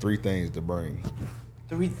gotta pick 3 things to bring.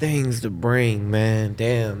 3 things to bring, man.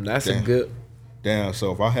 Damn, that's a good. Damn.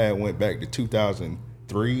 So if I had went back to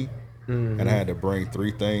 2003 and I had to bring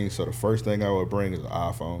 3 things, so the first thing I would bring is an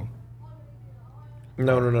iPhone.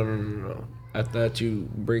 No. I thought you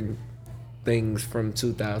bring things from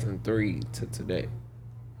 2003 to today.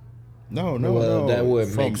 No. That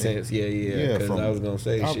would make sense. Yeah. Because I was gonna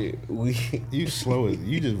say shit. You slow as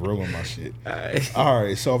you just rolling my shit. All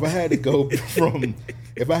right. So if I had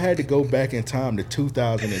to go back in time to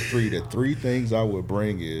 2003, the 3 things I would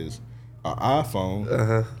bring is an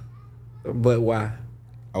iPhone. But why?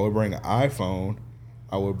 I would bring an iPhone.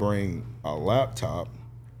 I would bring a laptop,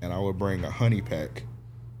 and I would bring a honey pack.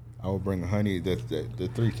 I would bring a honey. The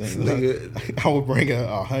 3 things. I would bring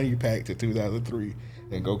a honey pack to 2003.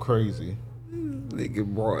 And go crazy. Nigga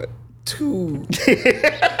brought 2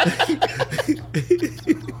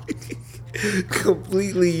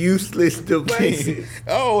 completely useless devices.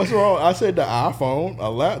 Oh, what's wrong? I said the iPhone, a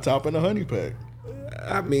laptop, and a honey pack.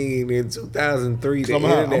 I mean, in 2003, the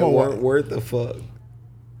internet weren't worth a fuck.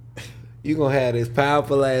 You gonna have this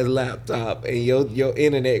powerful ass laptop, and your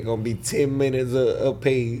internet gonna be 10 minutes a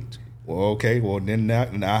page. Well, okay. Well, then now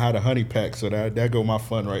I had a honey pack, so that go my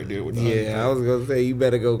fun right there with the honey pack. I was gonna say you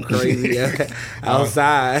better go crazy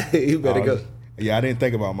outside. You better go. Yeah, I didn't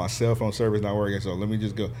think about my cell phone service not working, so let me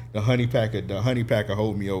just go. The honey pack will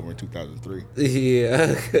hold me over in 2003.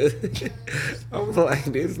 Yeah, I'm like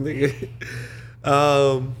this nigga.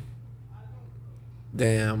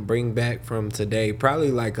 Damn, bring back from today. Probably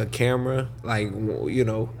like a camera, like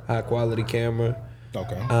high quality camera.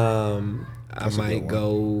 Okay. I might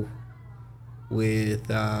go with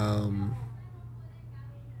some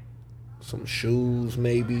shoes,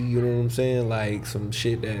 maybe, you know what I'm saying? Like some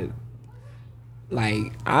shit that,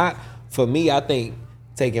 like, I think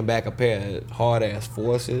taking back a pair of hard ass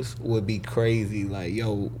Forces would be crazy. Like,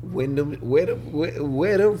 yo, where them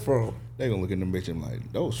from? They gonna look at them bitch and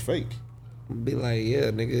like, those fake. Be like,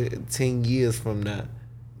 yeah, nigga, 10 years from now.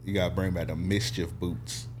 You gotta bring back the mischief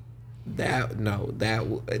boots.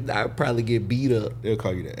 I'd probably get beat up. They'll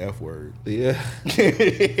call you the F word. Yeah.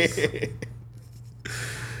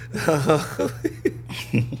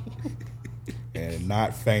 And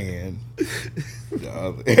not fan. The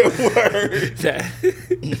other F word.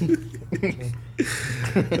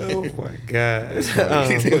 Oh my God.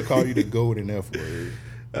 They'll call you the golden F word.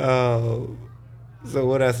 So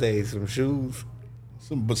what I say? Some shoes?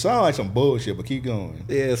 But sound like some bullshit, but keep going.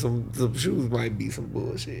 Yeah, some shoes might be some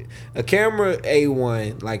bullshit. A camera,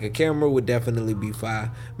 A1. Like, a camera would definitely be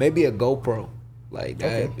fire. Maybe a GoPro. Like,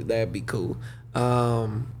 that'd be cool.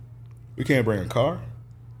 We can't bring a car?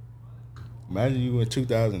 Imagine you in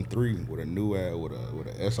 2003 with a new ad with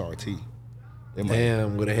a SRT.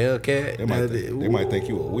 Damn, with a Hellcat? They might think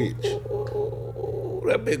you a witch.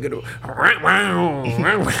 That big of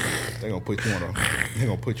They gonna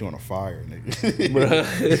put you on a fire, nigga.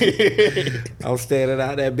 I'm standing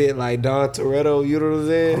out that bit like Don Toretto, you know what I'm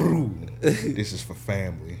saying? This is for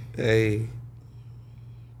family. Hey.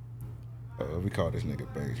 We call this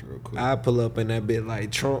nigga Banks real quick. I pull up in that bit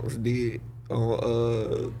like Trunks did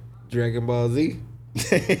on Dragon Ball Z.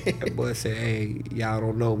 That boy said, "Hey, y'all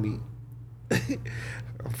don't know me.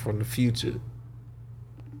 I'm from the future."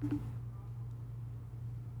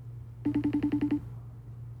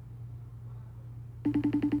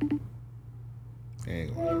 He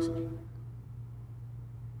ain't gonna answer.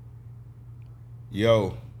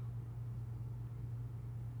 Yo.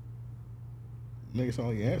 Nigga saw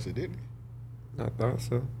you answer, didn't he? I thought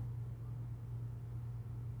so.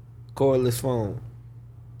 Cordless phone.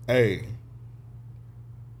 Hey.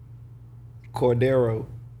 Cordero.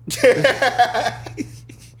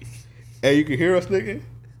 Hey, you can hear us, nigga?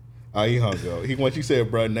 Oh, he hung up. Once you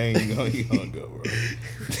said bro name, he hung up, bro.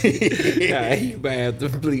 Nah, you might have to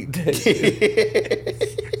bleep that shit.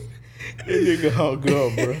 That nigga hung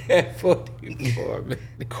up, bro. 44 minutes.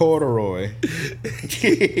 Corduroy.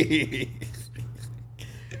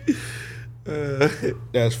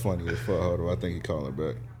 That's funny as fuck. Hold on, I think he calling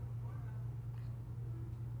back.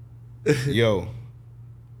 Yo,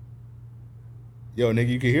 nigga,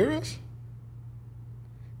 you can hear us?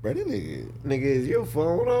 Bro, that nigga. Nigga, is your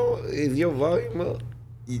phone on? Is your volume up?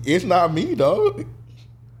 It's not me, dog.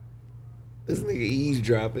 This nigga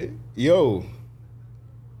eavesdropping. Yo.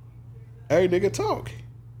 Hey, nigga, talk.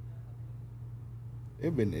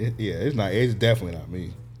 It's definitely not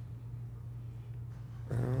me.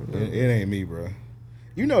 It ain't me, bro.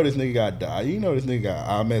 You know this nigga got died. You know this nigga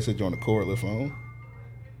got iMessage on the cordless phone.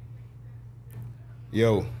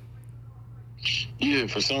 Yo. Yeah,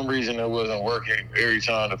 for some reason it wasn't working every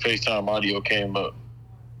time the FaceTime audio came up.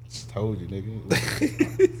 Told you,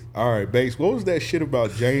 nigga. All right, Bates, what was that shit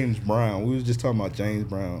about James Brown? We was just talking about James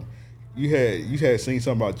Brown. You had seen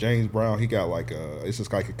something about James Brown. He got it's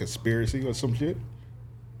just like a conspiracy or some shit.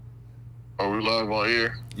 Are we live on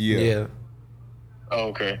air? Yeah. Oh,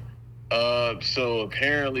 okay. So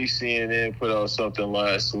apparently CNN put out something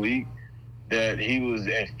last week that he was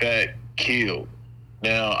in fact killed.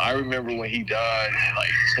 Now, I remember when he died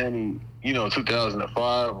in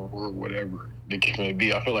 2005 or whatever the case may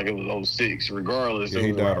be. I feel like it was 06. Regardless, yeah,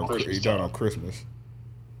 he died on Christmas.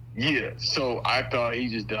 Yeah, so I thought he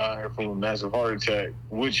just died from a massive heart attack,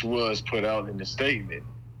 which was put out in the statement.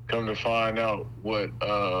 Come to find out,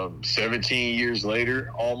 17 years later,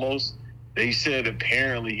 almost, they said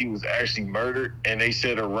apparently he was actually murdered, and they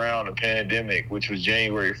said around the pandemic, which was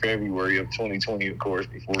January, February of 2020, of course,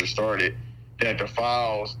 before it started, that the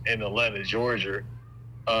files in Atlanta, Georgia,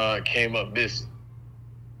 came up missing.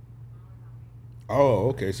 Oh,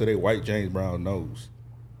 okay. So they wiped James Brown's nose.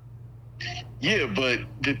 Yeah, but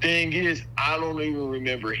the thing is, I don't even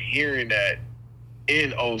remember hearing that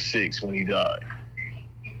in 06 when he died.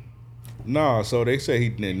 Nah, so they say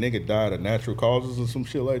the nigga died of natural causes or some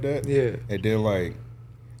shit like that. Yeah. And then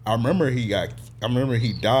I remember he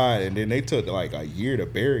died, and then they took a year to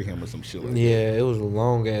bury him or some shit like that. Yeah, it was a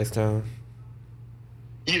long ass time.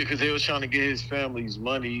 Yeah, because they was trying to get his family's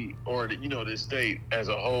money or the estate as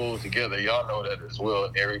a whole together. Y'all know that as well,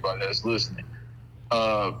 and everybody that's listening.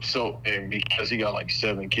 And because he got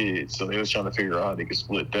 7 kids, so they was trying to figure out how they could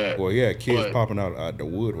split that. Well, yeah, kids popping out the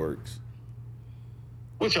woodworks.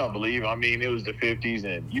 Which I believe. I mean, it was the 50s,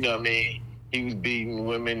 and you know what I mean? He was beating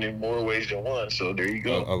women in more ways than one, so there you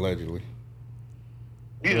go. Allegedly.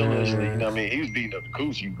 Yeah, allegedly. You know what I mean? He was beating up the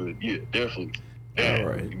coochie, but yeah, definitely. All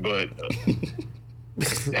right. But,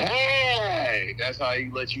 hey, that's how he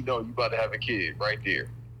let you know you about to have a kid right there.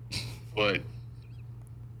 But,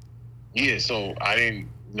 yeah, so I didn't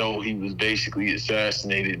know he was basically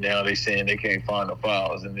assassinated. Now they saying they can't find the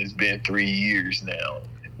files, and it's been 3 years now.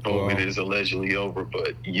 COVID is allegedly over,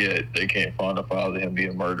 but yet they can't find the files of him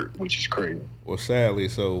being murdered, which is crazy. Well, sadly,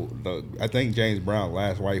 I think James Brown's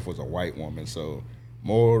last wife was a white woman. So,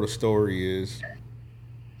 moral of the story is,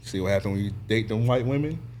 see what happened when you date them white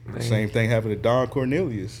women? Man. Same thing happened to Don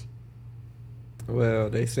Cornelius. Well,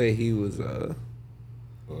 they say he was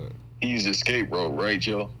What? He used a scapegoat, right,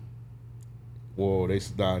 Joe? Well, they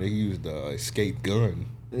used the escape gun.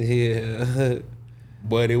 Yeah.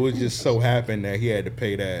 But it was just so happened that he had to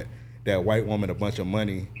pay that white woman a bunch of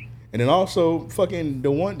money. And then also fucking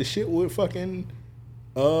the shit with fucking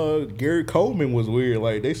Gary Coleman was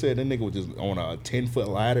weird. They said that nigga was just on a 10-foot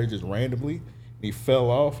ladder just randomly. And he fell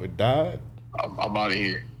off and died. I'm out of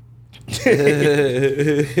here.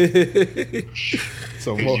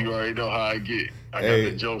 So you already know how I get. I got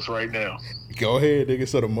the jokes right now. Go ahead, nigga.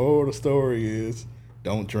 So the moral of the story is,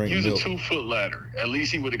 don't drink milk. Use a 2-foot ladder. At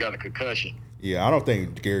least he would have got a concussion. Yeah, I don't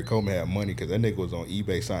think Gary Coleman had money because that nigga was on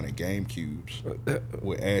eBay signing GameCubes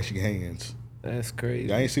with ashy hands. That's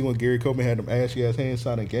crazy. I ain't see when Gary Coleman had them ashy ass hands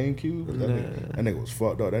signing GameCubes. That nigga was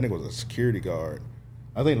fucked up. That nigga was a security guard.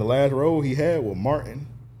 I think the last role he had was Martin.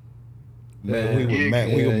 Man,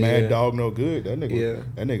 we was mad dog no good. That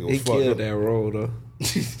nigga was he fucked killed up. that role though.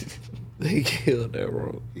 He killed that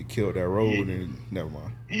role. He killed that road and never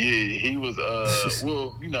mind. Yeah, he was,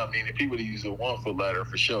 well, you know what I mean? If he would have used a 1 foot ladder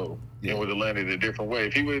for sure, and would have landed a different way.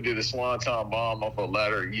 If he would have did a swanton bomb off a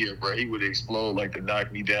ladder, bro, he would explode like the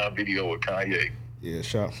Knock Me Down video with Kanye. Yeah,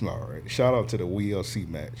 shout out to the WLC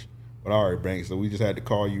match. But all right, Banks, so we just had to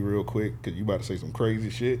call you real quick because you about to say some crazy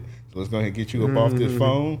shit. So let's go ahead and get you up off this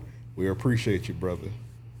phone. We appreciate you, brother.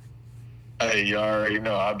 Hey, you already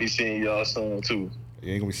know. I'll be seeing y'all soon, too.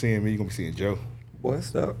 You ain't gonna be seeing me, you gonna be seeing Joe.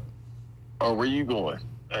 What's up? Oh, where you going?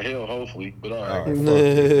 Hell, hopefully, but all right.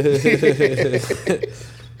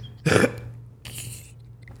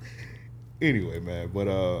 Anyway, man, but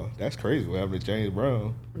that's crazy what happened to James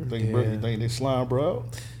Brown. You think they slime bro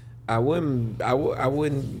out? I wouldn't doubt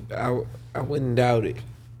it.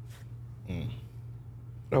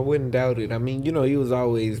 I wouldn't doubt it. I mean, you know, he was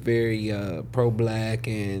always very pro-black,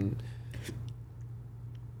 and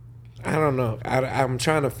I don't know. I'm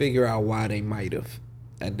trying to figure out why they might have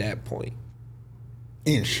at that point.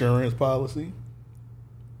 Insurance policy?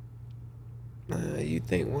 You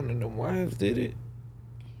think one of them wives did it?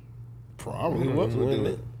 Probably. Who else would do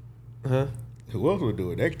it? Huh? Who else would do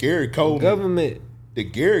it? That Gary Coleman. Government. The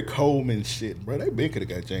Gary Coleman shit, bro. They big could have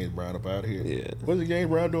got James Brown up out of here. Yeah. Wasn't James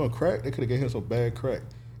Brown doing crack? They could have gave him some bad crack.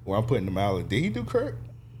 Well, I'm putting him out. Did he do crack?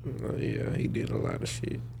 Yeah, he did a lot of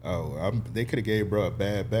shit. Oh, they could have gave bro a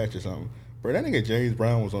bad batch or something. Bro, that nigga James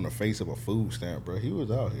Brown was on the face of a food stamp, bro. He was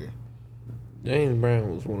out here. James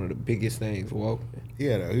Brown was one of the biggest things walking. He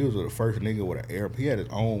was the first nigga with an air. He had his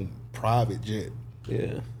own private jet.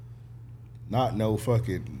 Yeah. Not no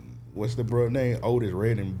fucking, what's the bro name? Otis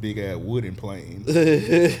Redding, big ass wooden plane.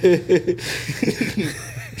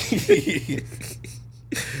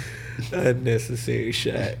 Unnecessary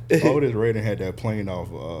shot. Otis Redding had that plane off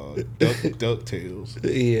DuckTales.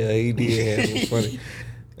 Yeah, he did have some funny.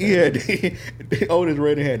 Otis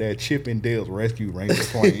Redding had that Chip and Dale's Rescue Ranger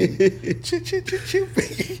plane. Chip.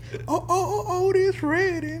 Otis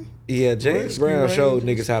Redding. Yeah, James Brown showed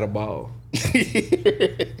niggas how to ball.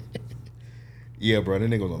 Yeah, bro, that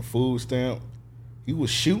nigga was on food stamp. He was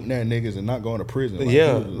shooting at niggas and not going to prison.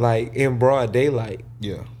 Like in broad daylight.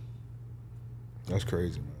 Yeah. That's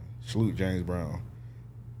crazy, man. Salute James Brown.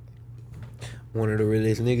 One of the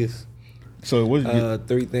realest niggas. So what?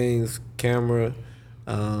 Three things: camera.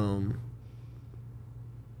 Damn,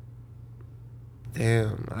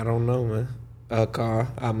 I don't know, man. A car.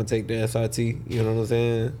 I'm gonna take the SRT. You know what I'm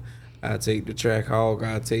saying? I take the track hog.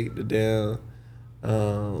 I take the damn.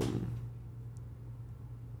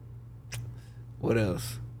 What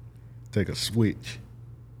else? Take a switch.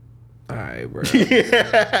 All right, bro. You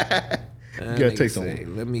gotta take some.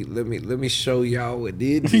 Let me show y'all what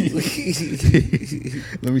did. Let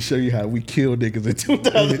me show you how we kill niggas in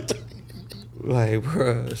 2000. Like,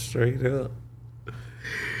 bro, straight up.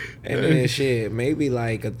 And then shit, maybe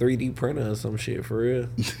like a 3D printer or some shit for real.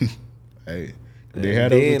 Hey, they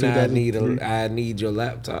had those in 2003. I need your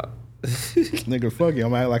laptop. Nigga, fuck you.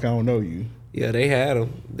 I'm acting like I don't know you. Yeah, they had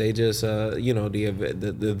them. They just,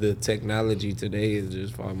 the technology today is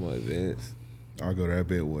just far more advanced. I'll go that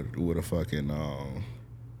bit with a fucking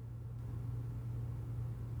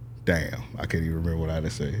damn. I can't even remember what I had to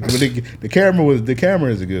say. But the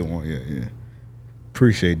camera is a good one. Yeah.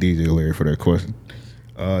 Appreciate DJ Larry for that question.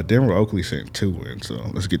 Denver Oakley sent 2 in, so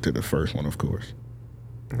let's get to the first one, of course.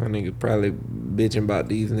 My nigga probably bitching about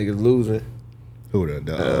these niggas losing. Who the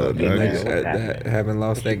Nuggets? Haven't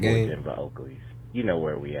lost that game. Denver Oakleys. You know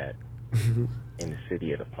where we at. In the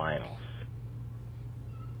city of the finals.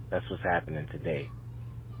 That's what's happening today.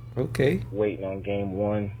 Okay. Waiting on game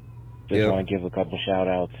 1. Just want to give a couple shout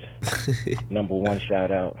outs. Number 1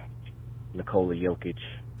 shout out, Nikola Jokic,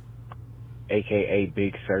 aka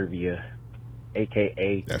Big Serbia,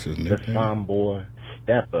 aka the Sombor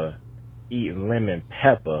Stepper, eating lemon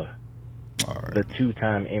pepper, the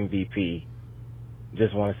 2-time MVP.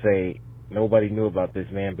 Just want to say, nobody knew about this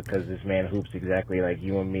man because this man hoops exactly like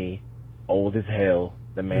you and me. Old as hell.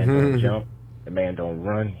 The man don't jump. The man don't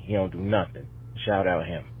run. He don't do nothing. Shout out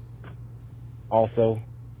him. Also,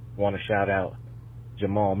 want to shout out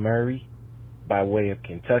Jamal Murray by way of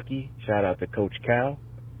Kentucky. Shout out to Coach Cal.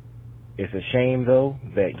 It's a shame, though,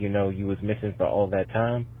 that, you was missing for all that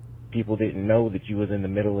time. People didn't know that you was in the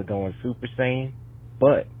middle of going Super Saiyan.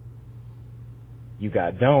 But you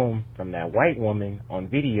got domed from that white woman on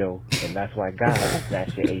video, and that's why God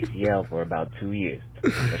snatched your ACL for about 2 years.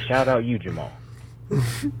 So shout out you, Jamal.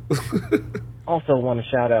 Also want to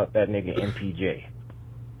shout out that nigga MPJ.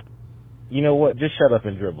 You know what? Just shut up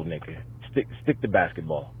and dribble, nigga. stick to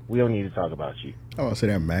basketball. We don't need to talk about you. I want to say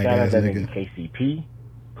that mag Shout out ass that nigga. nigga KCP.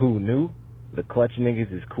 Who knew? The clutch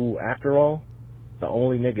niggas is cool after all. The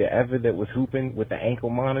only nigga ever that was hooping with the ankle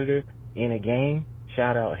monitor in a game.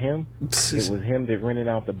 Shout out him. It was him that rented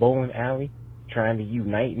out the bowling alley, trying to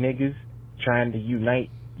unite niggas, trying to unite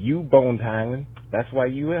you, Bones Highland. That's why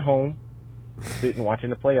you at home, sitting watching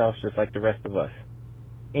the playoffs just like the rest of us.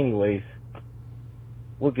 Anyways,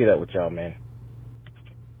 we'll get up with y'all, man.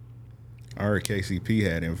 I heard KCP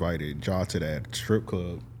had invited Jaw to that strip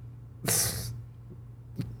club.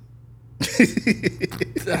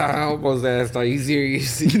 I almost asked, are you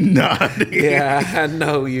serious? Nah, nigga. Yeah, I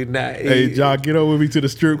know you're not. Hey, Jaw, get over with me to the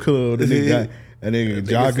strip club. The nigga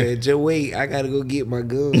Jaw said, Joe, wait, I gotta go get my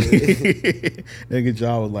gun. nigga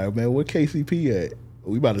Jaw was like, man, where KCP at?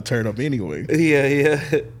 We about to turn up anyway. Yeah.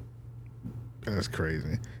 That's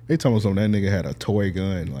crazy. They told us that nigga had a toy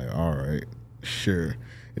gun. Like, all right, sure.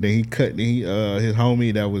 And then his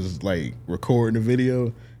homie that was like recording the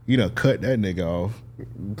video, cut that nigga off.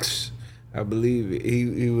 I believe it.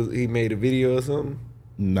 He made a video or something.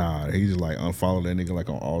 Nah, he just like unfollowed that nigga like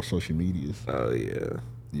on all social medias. Oh yeah.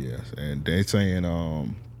 Yes, and they saying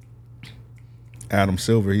Adam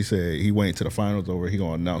Silver, he said he waiting till the finals over. He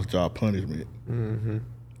gonna announce job punishment. Mm-hmm.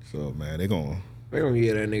 So man, they gonna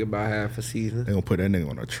get that nigga about half a season. They gonna put that nigga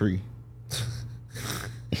on a tree.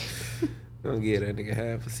 Gonna get that nigga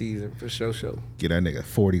half a season for sure. Get that nigga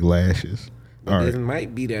 40 lashes. But this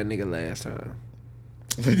might be that nigga last time.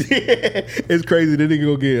 It's crazy that nigga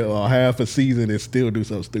gonna get half a season and still do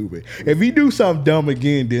something stupid. If he do something dumb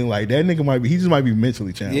again, then like that nigga he just might be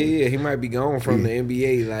mentally challenged. Yeah, he might be gone from the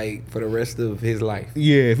NBA like for the rest of his life.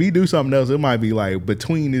 Yeah, if he do something else, it might be like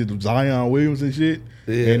between his Zion Williams and shit.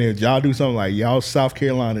 Yeah. And if y'all do something like y'all South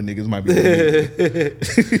Carolina niggas might be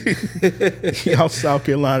y'all South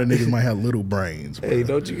Carolina niggas might have little brains. Bro. Hey,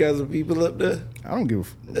 don't you got some people up there? I don't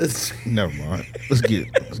give a never mind. Let's get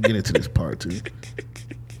into this part too.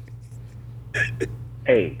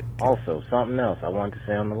 Hey, also, something else I wanted to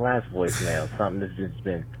say on the last voicemail. Something that's just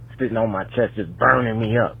been sitting on my chest, just burning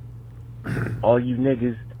me up. All you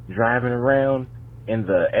niggas driving around in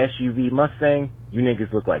the SUV Mustang, you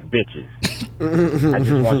niggas look like bitches. I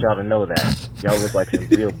just want y'all to know that. Y'all look like some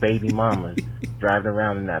real baby mamas driving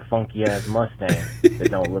around in that funky-ass Mustang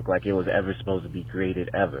that don't look like it was ever supposed to be created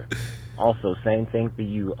ever. Also, same thing for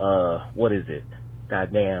you, what is it?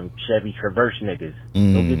 Goddamn Chevy Traverse niggas.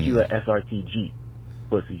 Go get you a SRT Jeep,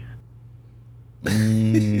 pussies.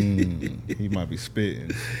 He might be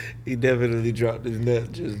spitting. He definitely dropped his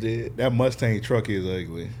nut, just did. That Mustang truck is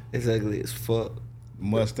ugly. It's ugly as fuck.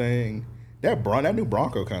 Mustang. That new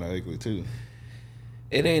Bronco kind of ugly too.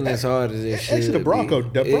 It ain't as hard as it should. Actually, the Bronco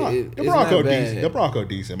decent. The Bronco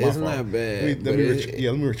decent. It's not bad. Let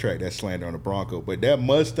me retract that slander on the Bronco. But that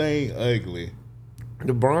Mustang ugly.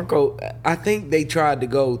 The Bronco, I think they tried to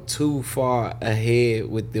go too far ahead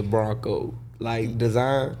with the Bronco, like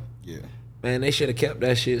design. Yeah. Man, they should have kept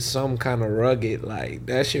that shit some kind of rugged. Like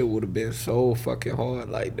that shit would have been so fucking hard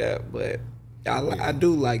like that. But I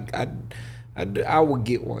do like I would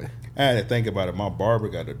get one. I had to think about it. My barber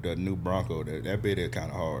got the new Bronco. That bit is kind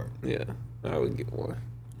of hard. Yeah, I would get one.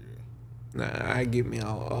 Yeah. Nah, I get me a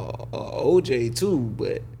OJ too,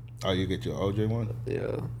 but. Oh, you get your OJ one?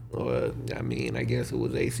 Yeah. Or, I mean, I guess it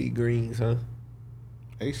was AC Greens, huh?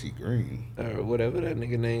 AC Green? Or whatever that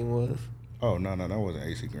nigga name was. Oh, no, that wasn't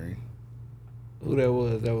AC Green. Who that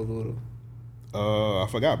was? That was little. I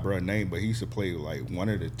forgot bruh's name, but he used to play like one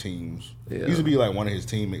of the teams. Yeah. He used to be like one of his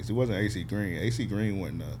teammates. It wasn't AC Green. AC Green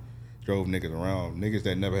went and drove niggas around. Niggas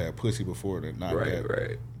that never had pussy before. That not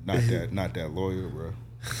that loyal, bro.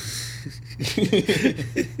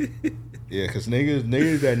 Yeah, cause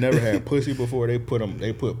niggas that never had pussy before, they put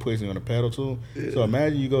pussy on the pedal too. Yeah. So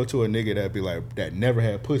imagine you go to a nigga that be like that never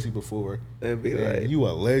had pussy before, and be like, you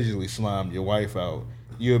allegedly slimed your wife out.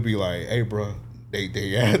 You'll be like, hey, bro,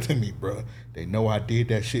 they after me, bro. They know I did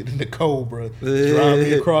that shit in the cold, bro. Drive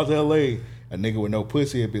me across LA. A nigga with no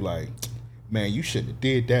pussy would be like, man, you shouldn't have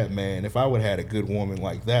did that, man. If I would have had a good woman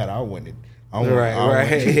like that, I wouldn't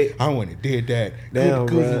have did that. Damn,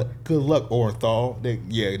 good luck, Orthal.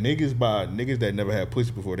 Niggas that never had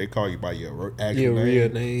pussy before, they call you by your actual name. Real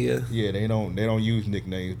name, yeah. They don't use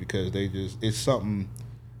nicknames because it's something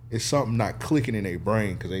not clicking in their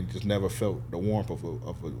brain because they just never felt the warmth of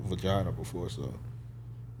a vagina before. So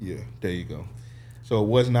yeah, there you go. So it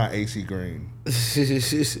was not AC Green.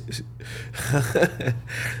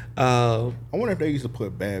 I wonder if they used to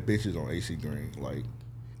put bad bitches on AC Green, like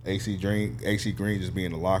AC Green just be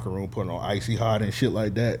in the locker room putting on icy hot and shit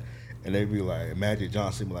like that. And they be like, Magic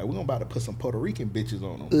Johnson be like, we're about to put some Puerto Rican bitches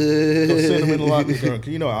on them. So send them in the locker room.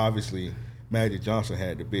 You know, obviously, Magic Johnson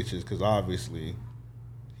had the bitches because obviously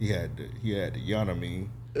he had the you know what I mean?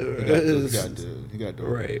 He got the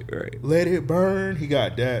right. Let it burn. He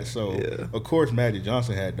got that. So Yeah. of course Magic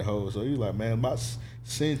Johnson had the hoe. So he was like, man, my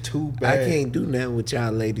send 2 bags. I can't do nothing with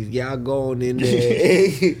y'all ladies. Y'all going in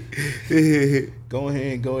there. Go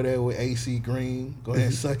ahead and go there with AC Green. Go ahead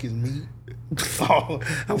and suck his meat. I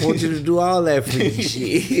want you to do all that freaky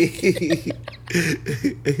shit.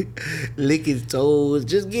 Lick his toes.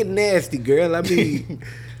 Just get nasty, girl. I mean,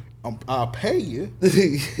 I'll pay you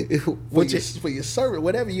for your service,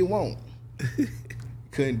 whatever you want.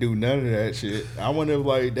 Couldn't do none of that shit. I wonder if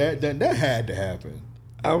like that had to happen.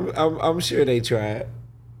 I'm sure they tried.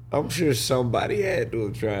 I'm sure somebody had to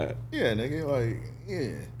have tried. Yeah, nigga, like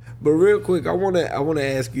yeah. But real quick, I wanna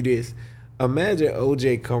ask you this. Imagine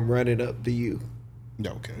OJ come running up to you.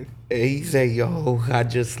 Okay. And he say, yo, I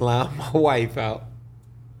just slimed my wife out.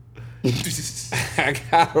 I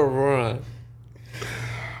gotta run.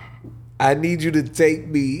 I need you to take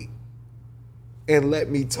me and let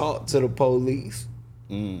me talk to the police.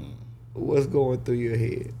 What's going through your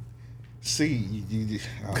head? See,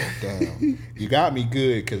 oh damn. You got me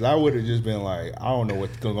good because I would have just been like, I don't know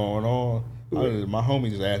what's going on. My homie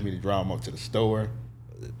just asked me to drive him up to the store.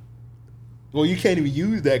 Well, you can't even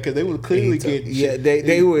use that because they were clearly getting. Yeah,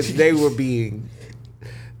 they were being.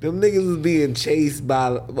 Them niggas was being chased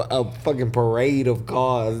by a fucking parade of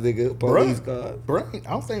cars, nigga. Police cars. Bruh, I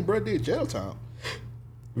don't think bruh did jail time.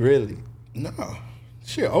 Really? No.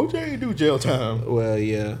 Shit, OJ ain't do jail time. Well,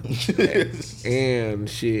 yeah. And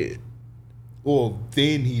shit. Well,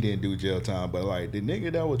 then he didn't do jail time, but like the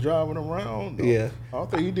nigga that was driving around, Yeah. I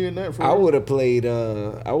don't think he did that for. I would have played.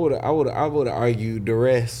 I would have argued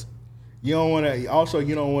duress. You don't want to. Also,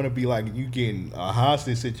 you don't want to be like you getting a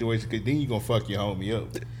hostage situation because then you gonna fuck your homie up.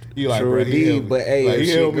 You like, True bro, indeed, but hey, like, if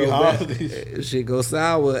he held me hostage. shit go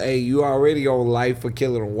sour. Hey, you already on life for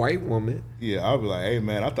killing a white woman. Yeah, I'll be like, hey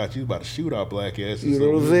man, I thought you was about to shoot our black asses. You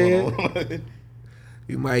know what I'm saying?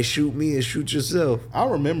 You might shoot me and shoot yourself. I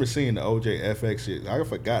remember seeing the OJ FX shit. I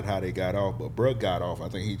forgot how they got off, but bruh got off. I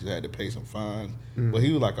think he just had to pay some fines. But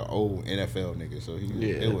he was like an old NFL nigga, so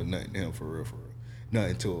it was nothing to him for real.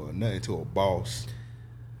 Nothing to a boss.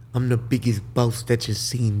 I'm the biggest boss that you've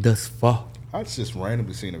seen thus far. I just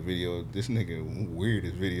randomly seen a video of this nigga,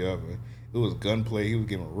 weirdest video ever. It was gunplay. He was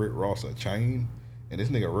giving Rick Ross a chain, and this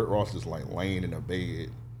nigga Rick Ross is like laying in a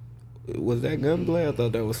bed. Was that gunplay? I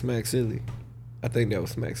thought that was Smack Silly. I think that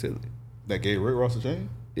was Smack Silly. That gave Rick Ross a chain?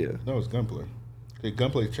 Yeah. That was gunplay.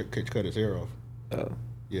 Gunplay cut his hair off. Oh.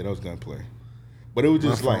 Yeah, that was gunplay. But it was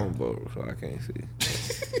just my like phone broke, so I can't see.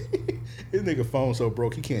 His nigga phone so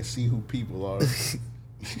broke he can't see who people are.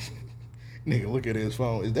 Nigga, look at his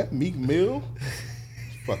phone. Is that Meek Mill?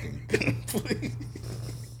 Fucking gunplay.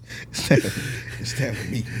 Is that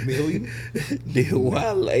Meek Mill? Did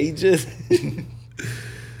Wild Ages?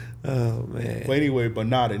 Oh man. But anyway, the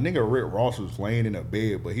nigga Rick Ross was laying in a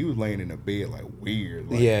bed, but he was laying in a bed like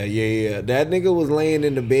weird. Like, Yeah. That nigga was laying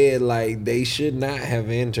in the bed like they should not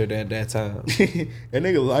have entered at that time. That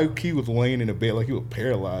nigga like he was laying in the bed like he was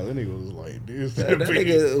paralyzed. That nigga was like this. That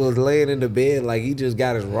nigga was laying in the bed like he just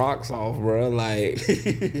got his rocks off, bro. Like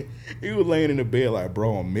he was laying in the bed like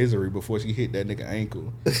bro on Misery before she hit that nigga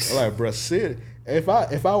ankle. Like bro, sit. If I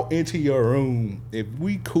enter your room, if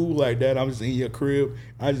we cool like that, I'm just in your crib.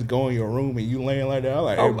 I just go in your room and you laying like that.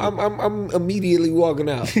 I'm immediately walking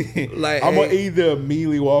out. Like I'm gonna either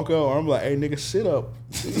immediately walk out or I'm like, hey nigga, sit up.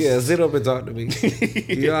 Yeah, sit up and talk to me.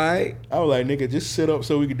 You all right? I was like, nigga, just sit up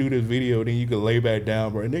so we can do this video. Then you can lay back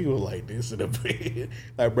down, bro. And nigga was like this in the bed.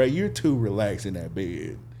 Like, bro, you're too relaxed in that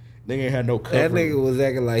bed. Nigga ain't had no covers. That nigga was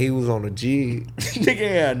acting like he was on a jig. Nigga ain't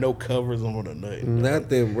had no covers on or nothing.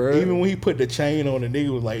 Nothing, bro. Even when he put the chain on, the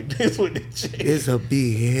nigga was like this with the chain. It's a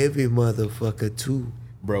big heavy motherfucker too.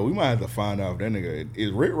 Bro, we might have to find out if that nigga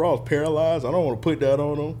is Rick Ross paralyzed. I don't want to put that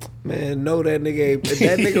on him. Man, no, that nigga ain't.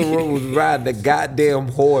 That nigga was riding the goddamn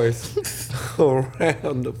horse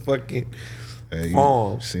around the fucking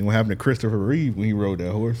farm. See what happened to Christopher Reeve when he rode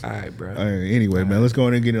that horse. All right, bro. All right, anyway, man, let's go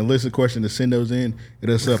ahead and get a list of questions to send those in.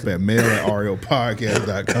 Hit us up at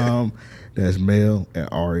mail@ariopodcast.com. That's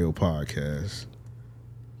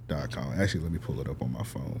mail@ariopodcast.com. Actually, let me pull it up on my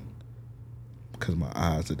phone because my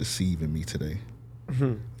eyes are deceiving me today. I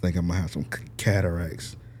think I'm gonna have some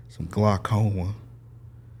cataracts, some glaucoma.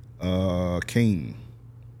 King.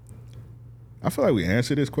 I feel like we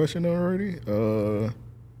answered this question already.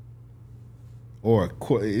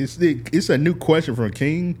 It's a new question from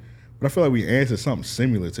King, but I feel like we answered something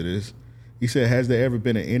similar to this. He said, "Has there ever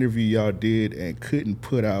been an interview y'all did and couldn't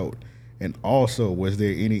put out And also, was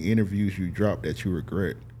there any interviews you dropped that you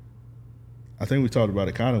regret? I think we talked about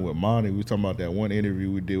it kind of with Monty. We were talking about that one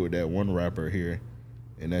interview we did with that one rapper here,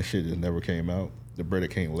 and that shit just never came out. The brother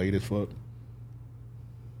came late as fuck.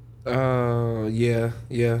 Yeah.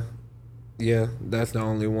 That's the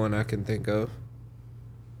only one I can think of.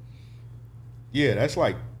 Yeah, that's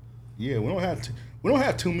like, we don't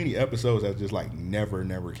have too many episodes that just like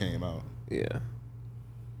never came out. Yeah.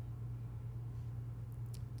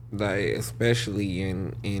 Like, especially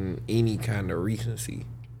in any kind of recency.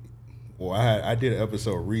 Well, I did an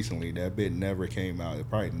episode recently. That bit never came out. It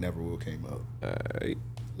probably never will came out. Alright.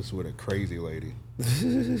 This with a crazy lady.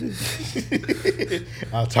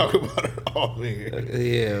 I'll talk about it all here.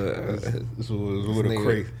 Yeah. This was with a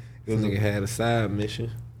crazy. This nigga had a side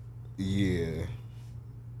mission. Yeah.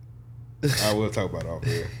 I will talk about it off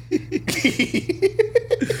here.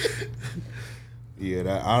 Yeah,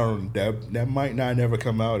 that might not never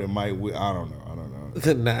come out. It might. I don't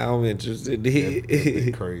know. Now I'm interested.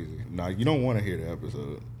 That's crazy. Nah, you don't want to hear the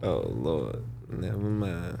episode. Oh Lord, never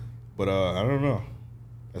mind. But I don't know.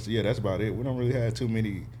 That's about it. We don't really have too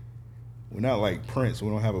many. We're not like Prince. We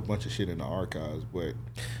don't have a bunch of shit in the archives. But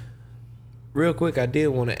real quick, I did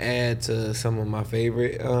want to add to some of my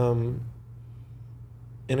favorite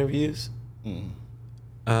interviews.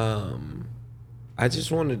 I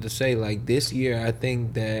just wanted to say, like, this year, I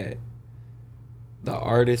think that the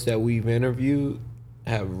artists that we've interviewed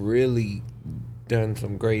have really done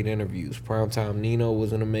some great interviews. Primetime Nino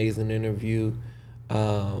was an amazing interview.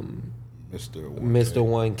 Mr.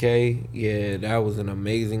 1K, yeah, that was an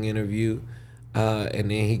amazing interview.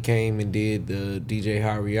 And then he came and did the DJ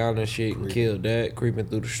Hariana shit and killed that, creeping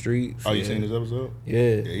through the streets. Oh, you seen this episode?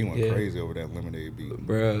 Yeah. Yeah, he went crazy over that Lemonade beat.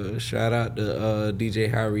 Bruh, shout out to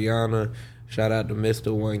DJ Hariana. Shout out to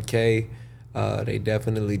Mr. 1K. They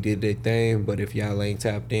definitely did their thing, but if y'all ain't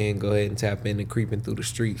tapped in, go ahead and tap into Creeping Through the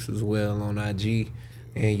Streets as well on IG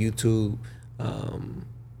and YouTube.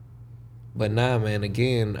 But nah, man,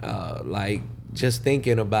 again, like, just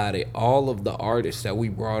thinking about it, all of the artists that we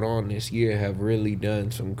brought on this year have really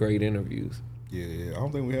done some great interviews. Yeah, I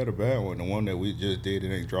don't think we had a bad one. The one that we just did,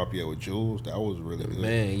 it ain't dropped yet with Jules, that was really good.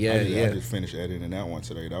 Man, I just finished editing that one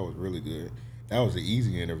today. That was really good. That was an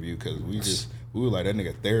easy interview because we were like that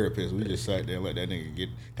nigga therapist. We just sat there and let that nigga get,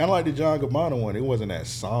 kind of like the John Gabbana one. It wasn't that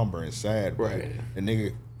somber and sad, but the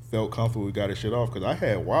nigga felt comfortable. We got his shit off because I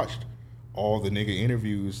had watched all the nigga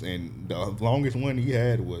interviews, and the longest one he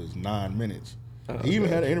had was 9 minutes. He even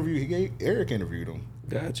had an interview. Eric interviewed him.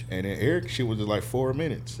 Gotcha. And then Eric shit was just like 4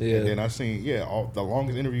 minutes. Yeah. And then I seen, the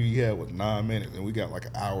longest interview he had was 9 minutes, and we got like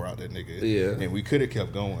an hour out that nigga. Yeah. And we could have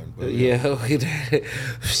kept going. But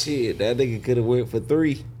shit, that nigga could have went for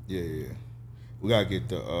 3. Yeah. We gotta get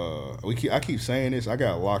the I keep saying this, I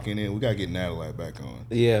gotta lock in. We gotta get Natalie back on.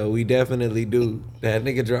 Yeah, we definitely do. That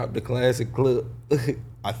nigga dropped the classic clip.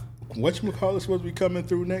 Whatchamacallit supposed to be coming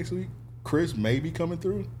through next week? Chris may be coming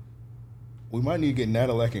through. We might need to get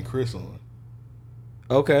Natalie and Chris on.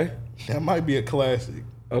 Okay. That might be a classic.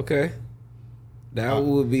 Okay. That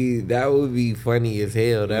would be funny as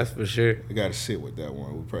hell, that's for sure. I gotta sit with that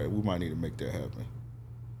one. We might need to make that happen.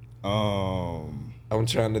 I'm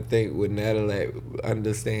trying to think, would Natalie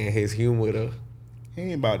understand his humor though? He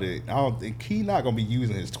ain't about to. I don't think he not gonna be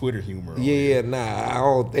using his Twitter humor. I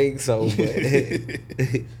don't think so.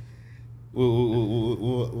 But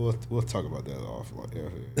we'll talk about that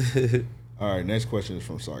offline. All right, next question is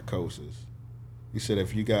from Psychosis. He said,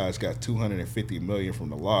 if you guys got $250 million from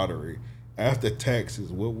the lottery after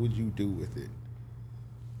taxes, what would you do with it?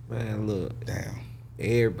 Man, look. Damn.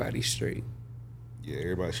 Everybody straight. Yeah,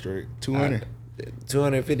 everybody straight. 200.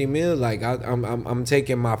 250 mil. Like I'm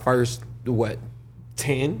taking my first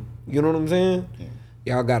 10. You know what I'm saying? Yeah.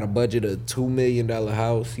 Y'all got a budget of $2 million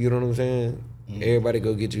house. You know what I'm saying? Mm-hmm. Everybody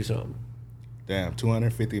go get you something. Damn,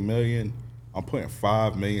 $250 million. I'm putting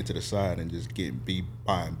 $5 million to the side and just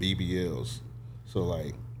buying BBLs. So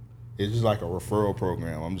like, it's just like a referral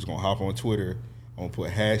program. I'm just gonna hop on Twitter. I'm gonna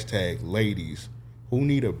put hashtag ladies who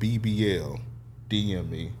need a BBL. DM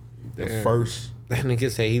me. The first. That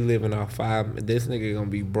nigga say he living off 5. This nigga gonna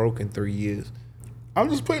be broke in 3 years. I'm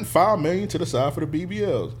just putting $5 million to the side for the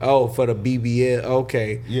BBLs. Oh, for the BBL,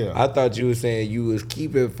 okay. Yeah. I thought you were saying you was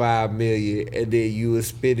keeping $5 million and then you was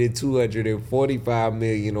spending $245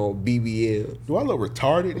 million on BBL. Do I look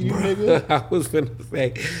retarded to you, nigga? I was finna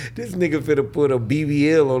say this nigga finna put a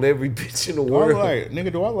BBL on every bitch in the world.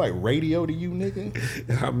 Do I like radio to you,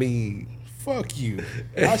 nigga? I mean, fuck you.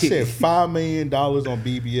 I said $5 million on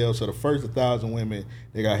BBL, so the first 1,000 women,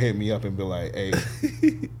 they gotta hit me up and be like, hey,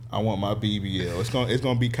 I want my BBL. It's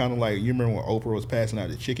gonna be kind of like, you remember when Oprah was passing out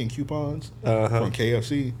the chicken coupons from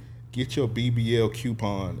KFC? Get your BBL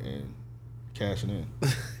coupon and cash it in.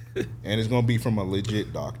 And it's gonna be from a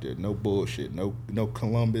legit doctor. No bullshit. No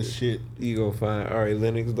Columbus shit. You gonna find Ari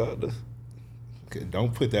Lennox doctor? Okay,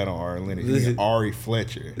 don't put that on Ari Lennox. You need Ari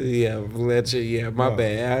Fletcher. Yeah, Fletcher. Yeah, my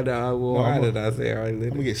bad. Why did I say Ari Lennox?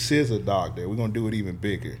 I'm gonna get Scissor doctor. We're gonna do it even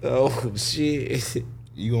bigger. Oh shit!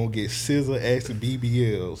 You gonna get Scissor X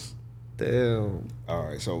BBLs. Damn. All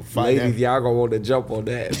right, so ladies, y'all gonna want to jump on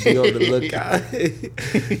that. Be on the lookout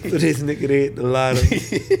for this nigga to hit the lottery.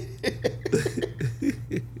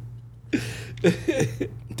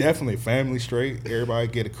 Definitely family straight. Everybody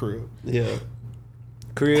get a crib. Yeah.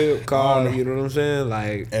 Crib, car, you know what I'm saying?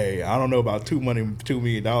 Like, hey, I don't know about $2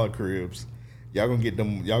 million cribs. Y'all gonna get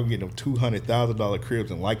them $200,000 cribs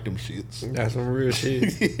and like them shits. That's some real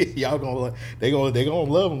shit. Y'all they gonna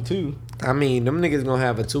love them too. I mean, them niggas gonna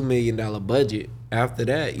have a $2 million budget after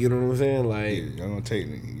that. You know what I'm saying? Like, yeah, y'all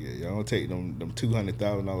gonna take them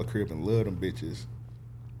 $200,000 cribs and love them bitches.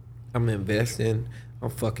 I'm investing. I'm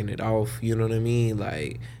fucking it off. You know what I mean?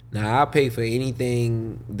 Like, now I pay for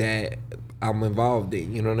anything that I'm involved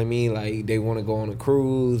in. You know what I mean? Like, they want to go on a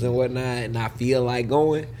cruise and whatnot, and I feel like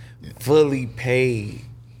going. Yeah. Fully paid.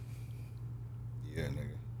 Yeah,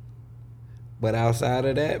 nigga. But outside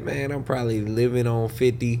of that, man, I'm probably living on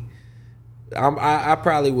 50. I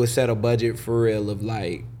probably would set a budget for real of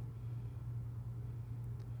like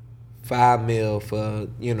 $5 million for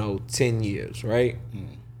 10 years, right?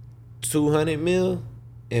 200 mil,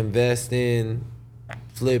 invest in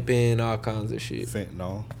flipping all kinds of shit.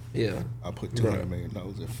 Fentanyl. Yeah. I put $200 million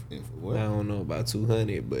in for what? I don't know about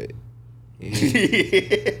 200, but. You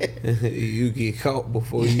get caught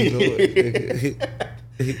before you know it.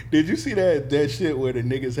 Did you see that shit where the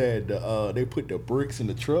niggas had they put the bricks in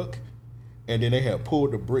the truck and then they had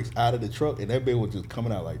pulled the bricks out of the truck and that bitch was just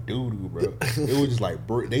coming out like doo-doo, bro. It was just like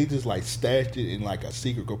they just like stashed it in like a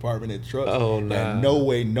secret compartment in the truck. Oh, nah. And no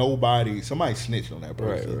way somebody snitched on that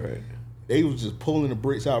person. Right. They was just pulling the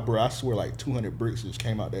bricks out, bro. I swear like 200 bricks just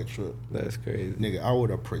came out that truck. That's crazy. Nigga, I would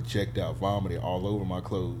have projectile vomited all over my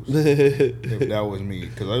clothes if that was me.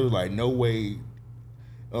 Because I was like, no way.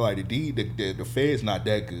 Like, the Fed's not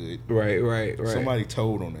that good. Right. Somebody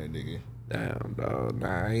told on that nigga. Damn, dog.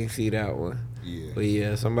 Nah, I ain't see that one. Yeah. But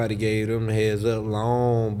yeah, somebody gave them the heads up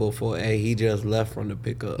long before, he just left from the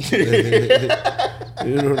pickup.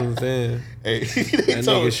 You know what I'm saying? Hey, that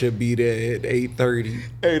nigga should be there at 8:30.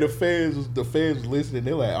 Hey, the fans was listening.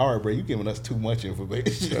 They're like, all right, bro, you giving us too much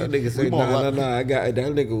information. That nigga said, nah, I got it.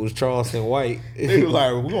 That nigga was Charleston White. They were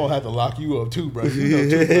like, we're going to have to lock you up too, bro. You know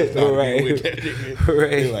too much time right. with that nigga. Right.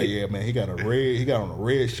 They're like, yeah, man, he got on a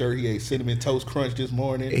red shirt. He ate Cinnamon Toast Crunch this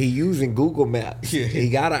morning. He using Google Maps. Yeah. He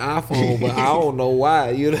got an iPhone, but I don't know why.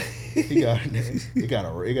 You know? He got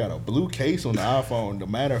a blue case on the iPhone. The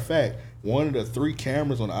matter of fact, one of the 3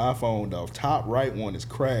 cameras on the iPhone, the top right one is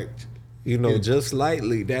cracked. Just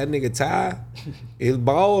slightly. That nigga Ty is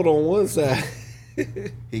bald on one side.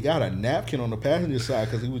 He got a napkin on the passenger side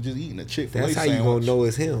because he was just eating a Chick-fil-A sandwich. That's how sandwich. you gonna know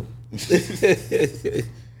it's him.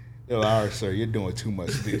 They're like, all right, sir, you're doing too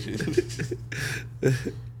much dishes.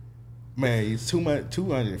 Man, it's too much.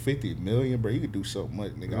 250 million, bro. You could do so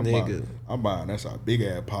much, nigga. I'm buying. That's a big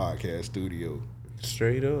ass podcast studio.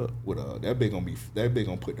 Straight up. With that big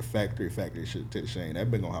gonna put the factory shit to shame.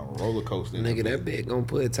 That big gonna have a roller coaster. Nigga, that big gonna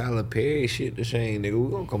put Tyler Perry shit to shame. Nigga,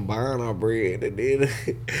 we gonna combine our bread and then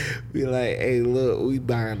be like, hey, look, we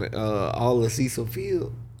buying all of Cecil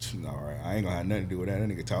Field. All right, I ain't gonna have nothing to do with that. That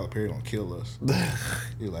nigga Tyler Perry gonna kill us.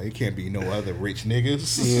 He's like, it can't be no other rich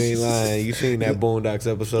niggas. You ain't lying. You seen that Boondocks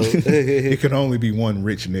episode? It can only be one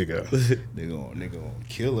rich nigga. They gonna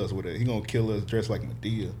kill us with it. He gonna kill us dressed like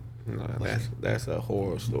Medea. No, that's a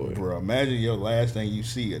horror story. Bro, imagine your last thing you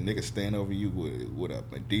see a nigga stand over you with a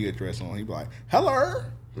Medea dress on. He be like, hello.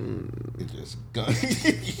 It just gun.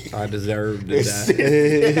 I deserve to die.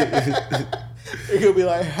 It could be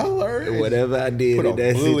like, hello. Whatever I did in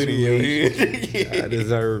that situation, I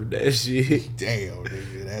deserve that shit. Damn,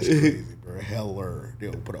 nigga, that's crazy, bro. Hello.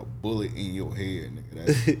 They'll put a bullet in your head,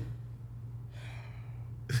 nigga.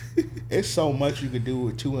 It's so much you could do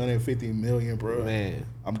with 250 million, bro. Man,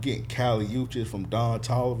 I'm getting Cali Uchis from Don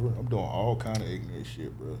Tolliver. I'm doing all kind of ignorant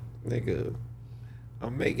shit, bro. Nigga,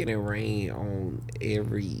 I'm making it rain on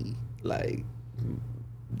every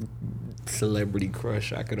celebrity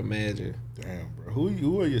crush I could imagine. Damn, bro.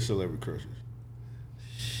 Who are your celebrity crushes?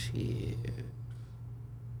 Shit,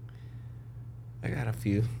 I got a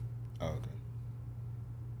few. Oh, okay.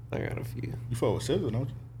 I got a few. You fuck with SZA, don't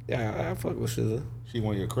you? Yeah, I fuck with SZA. She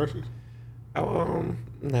one of your crushes?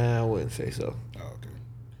 Nah, I wouldn't say so. Oh, okay.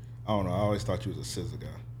 I don't know. I always thought you was a SZA guy.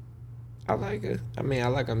 I like her. I mean, I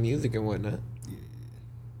like her music and whatnot. Yeah.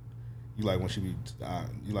 You like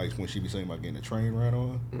when she be saying about getting a train ran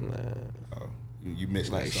on? Nah. Oh, you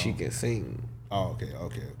missed Like that song. she can sing. Oh, okay. You know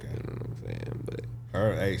what I'm saying? But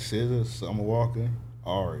Her, hey, SZA, Summer Walker,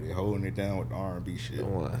 already holding it down with the R&B shit.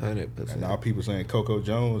 100%. And now people saying Coco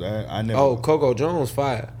Jones. I never. Oh, Coco Jones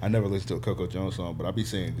fire. I never listened to a Coco Jones song, but I be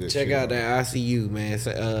saying good. Check shit out that ICU,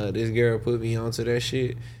 man. This girl put me onto that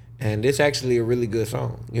shit, and it's actually a really good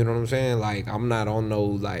song. You know what I'm saying? Like, I'm not on no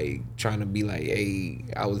like trying to be like, hey,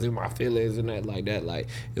 I was in my feelings and that like that. Like,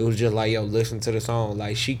 it was just like, yo, listen to the song.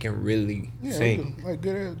 Like, she can really sing. Like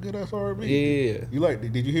good ass R&B. Yeah. You like?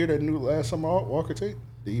 Did you hear that new last Summer Walker tape?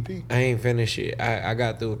 The EP? I ain't finished it. I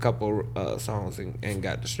got through a couple songs and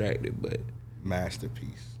got distracted, but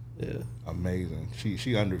Masterpiece. yeah. Amazing. She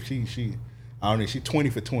I don't know. She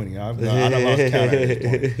 20 for 20. I done lost count at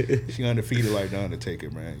this point. She undefeated like the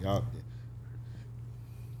Undertaker, man. Y'all.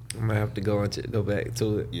 I'm gonna have to go back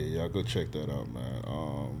to it. Yeah, y'all go check that out,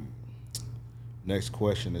 man. Next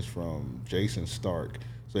question is from Jason Stark.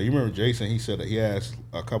 So you remember Jason? He said that he asked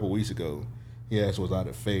a couple weeks ago. He asked, "Was I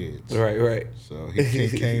the feds?" Right. So he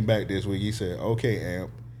came back this week. He said, "Okay,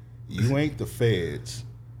 Amp, you ain't the feds.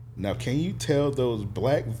 Now, can you tell those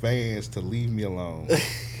black vans to leave me alone?"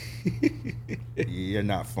 You're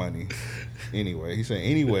not funny. Anyway, he said,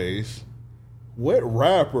 "Anyways, what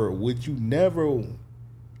rapper would you never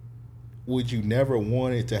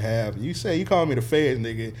wanted to have?" You say you call me the feds,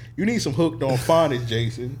 nigga. You need some hooked on phonics,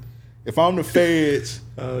 Jason. If I'm the feds,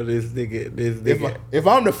 this nigga. If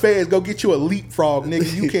I'm the feds, go get you a leapfrog,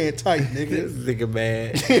 nigga. You can't type, nigga. This nigga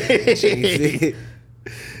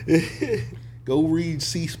mad. Go read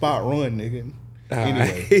C Spot Run, nigga.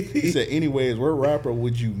 Anyway, right. he said, anyways, what rapper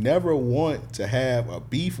would you never want to have a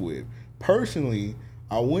beef with? Personally,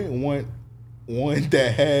 I wouldn't want one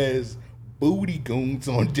that has booty goons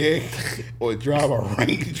on deck or drive a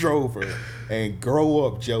Range Rover. And grow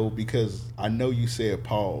up, Joe, because I know you said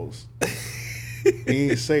pause. He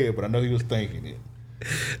didn't say it, but I know he was thinking it.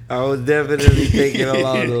 I was definitely thinking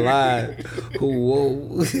along the line.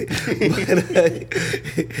 Whoa.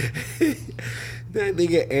 That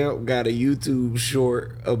nigga Amp got a YouTube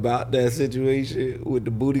short about that situation with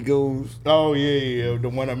the booty goons. Oh, yeah. The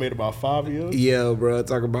one I made about 5 years? Yeah, bro.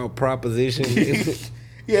 Talking about proposition.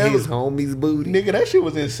 Yeah, his homie's booty. Nigga, that shit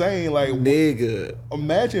was insane. Like, nigga.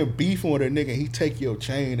 Imagine beefing with a nigga and he take your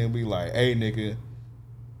chain and be like, hey, nigga,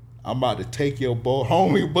 I'm about to take your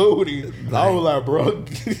homie booty. Like, I was like, bro.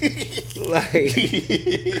 Like,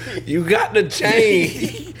 you got the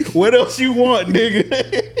chain. What else you want, nigga?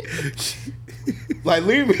 Like,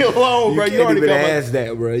 leave me alone, bro. You can't even ask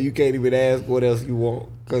that, bro. You can't even ask what else you want.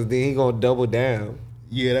 Because then he going to double down.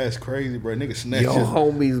 Yeah, that's crazy, bro. Nigga snatch your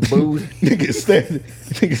homie's booty. Nigga snatch.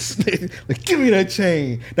 Like, give me that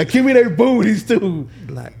chain. Now give me their booties too.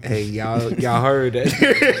 Like, hey, y'all heard that?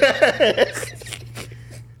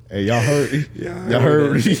 Hey, y'all heard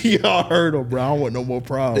him, bro. I don't want no more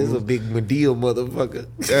problems. This is a big Medea motherfucker.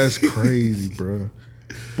 That's crazy, bro.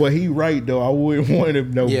 But he right though. I wouldn't want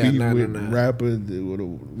him beef with rappers.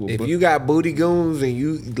 If you got booty goons and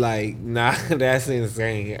you like, nah, that's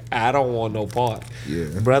insane. I don't want no part. Yeah,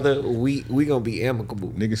 brother, we gonna be amicable.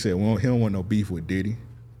 Nigga said, well, he don't want no beef with Diddy.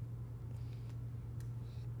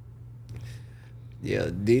 Yeah,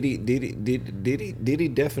 Diddy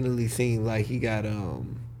definitely seemed like he got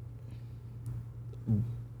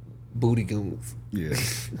booty goons. Yeah.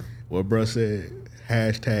 Well, bro said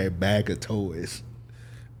 #bag of toys.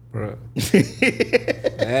 Bro,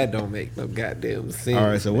 that don't make no goddamn sense. All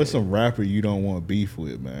right, so what's some rapper you don't want beef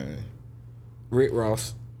with, man? Rick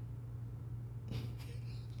Ross.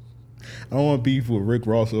 I don't want beef with Rick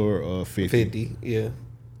Ross or 50. 50, yeah.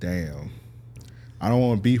 Damn. I don't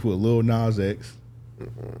want beef with Lil Nas X.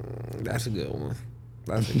 That's a good one.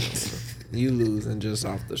 You losing just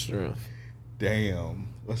off the strength. Damn.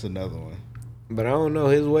 What's another one? But I don't know.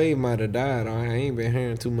 His wave might have died. I ain't been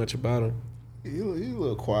hearing too much about him. He a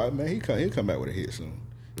little quiet, man. He'll come back with a hit soon.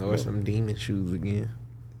 Or some demon shoes again.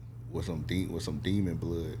 With some demon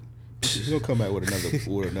blood. He's gonna come back with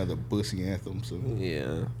another bussy anthem soon.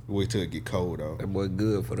 Yeah. Wait till it get cold out. That boy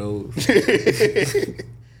good for those.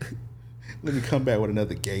 Let me come back with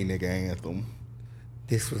another gay nigga anthem.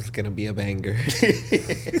 This was gonna be a banger.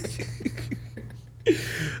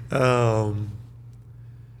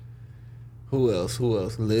 Who else?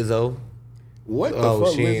 Lizzo. What the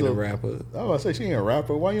fuck? She Lizzo? ain't a rapper. I was about to say she ain't a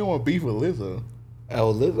rapper. Why you don't want beef with Lizzo?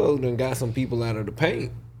 Oh, Lizzo done got some people out of the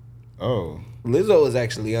paint. Oh. Lizzo is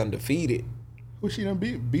actually undefeated. Who she done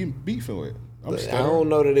beefing with? I don't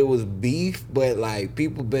know that it was beef, but like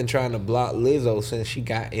people been trying to block Lizzo since she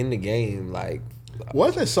got in the game. Like,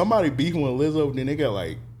 wasn't somebody beefing with Lizzo, then they got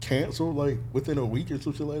like canceled like within a week or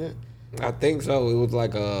some shit like that? I think so. It was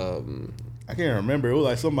like I can't remember. It was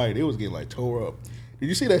like somebody. It was getting like tore up. Did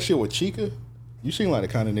you see that shit with Chica? You seem like the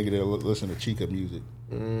kind of nigga that listen to Chica music.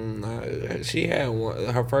 She had one.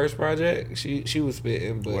 Her first project. She was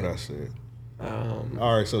spitting, but What I said.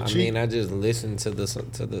 All right, so I just listened to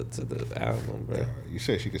the album, bro. You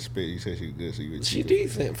said she could spit. You said she could good. So you She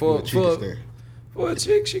decent for a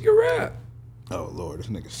chick. She can rap. Oh Lord, this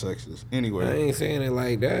nigga sexist. Anyway, I ain't saying it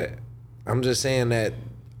like that. I'm just saying that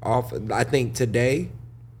I think today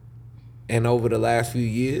and over the last few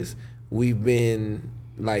years, we've been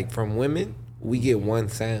like from women, we get one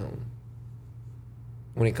sound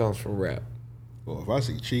when it comes from rap. Well, if I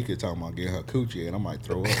see Chica talking about getting her coochie in, I might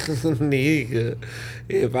throw up. Nigga,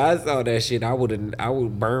 if I saw that shit, I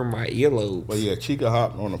would burn my earlobes. But yeah, Chica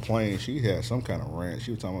hopped on the plane. She had some kind of rant.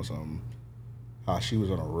 She was talking about something, how she was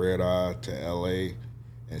on a red eye to L.A.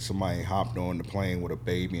 and somebody hopped on the plane with a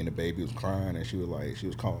baby and the baby was crying, and she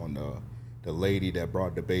was calling the lady that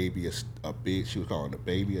brought the baby a bitch. She was calling the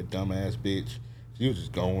baby a dumbass bitch. She was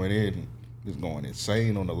just going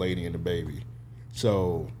insane on the lady and the baby.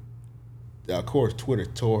 So, of course, Twitter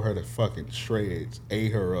tore her to fucking shreds,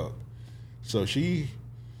 ate her up. So she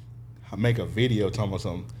make a video talking about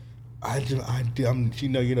something. She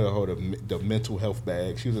know the mental health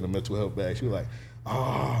bag. She was in the mental health bag. She was like,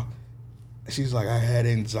 she's like, I had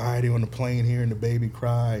anxiety on the plane hearing the baby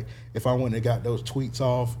cry. If I wouldn't have got those tweets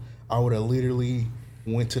off, I would have literally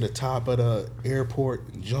went to the top of the airport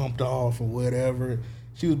and jumped off or whatever.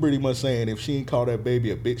 She was pretty much saying if she ain't called that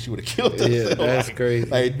baby a bitch, she would have killed herself. Yeah, that's crazy.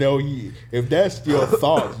 Like, no, if that's your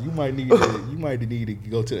thoughts, you might need to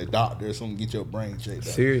go to the doctor or something, get your brain checked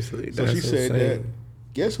out. Seriously, so that's she said insane. that.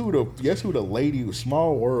 Guess who the lady was?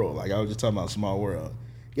 Small World. Like I was just talking about Small World.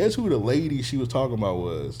 Guess who the lady she was talking about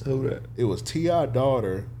was? Who that? It was T.I.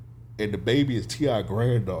 daughter, and the baby is T.I.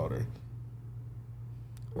 granddaughter.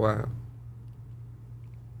 Wow.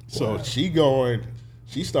 So she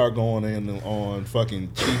started going in on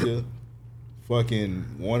fucking Chica,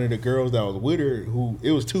 fucking one of the girls that was with her, who,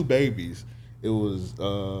 it was two babies. It was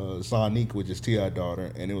Sonique, which is T.I.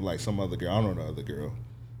 daughter, and it was like some other girl. I don't know the other girl.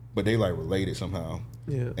 But they like related somehow.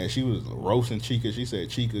 Yeah. And she was roasting Chica. She said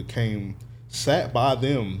Chica sat by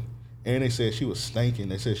them, and they said she was stinking.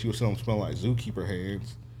 They said she was smelling like zookeeper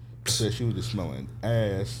hands. They said she was just smelling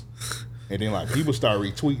ass. And then like people started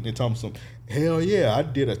retweeting and telling some, hell yeah, I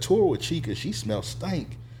did a tour with Chica. She smelled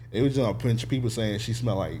stink. It was just a bunch of people saying she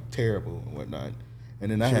smelled like terrible and whatnot.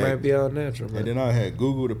 And then she might be all natural, man. And then I had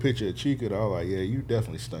Googled a picture of Chica, and I was like, yeah, you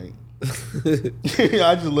definitely stink.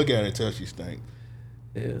 I just look at her and tell she stink.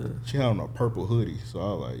 Yeah. She had on a purple hoodie, so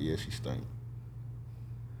I was like, yeah, she stink.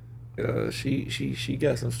 She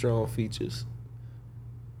got some strong features.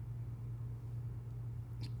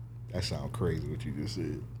 That sounds crazy what you just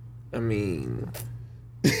said. I mean,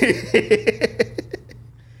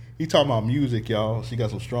 he talking about music, y'all. She got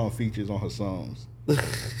some strong features on her songs.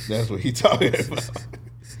 That's what he talking about.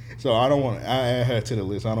 So I add her to the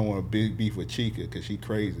list. I don't want to beef with Chica because she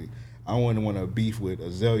crazy. I wouldn't want to beef with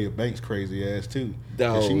Azalea Banks' crazy ass too.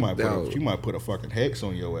 She might put a fucking hex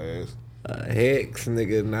on your ass. Hex,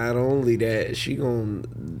 nigga. Not only that, she gonna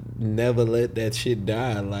never let that shit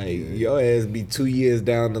die. Like, your ass be 2 years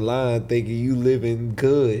down the line thinking you living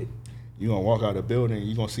good. You gonna walk out the building,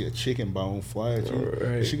 you gonna see a chicken bone fly at you.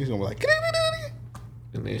 Right. She's gonna be like,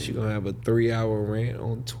 and then she gonna have a 3-hour rant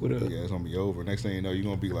on Twitter. Yeah, it's gonna be over. Next thing you know, you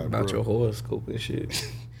gonna be like, about your horoscope and shit.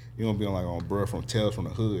 You gonna be like on bruh from Tales from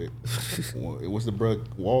the Hood. What's the bruh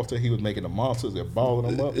Walter? He was making the monsters and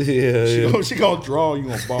balling them up. Yeah, she gonna draw. You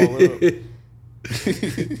gonna ball it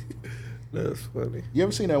up. That's funny. You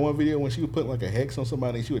ever seen that one video when she would put like a hex on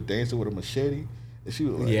somebody and she was dancing with a machete? And she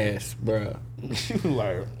was like, yes, bruh. She was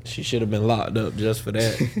like, she should have been locked up just for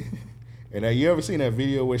that. And you ever seen that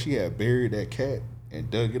video where she had buried that cat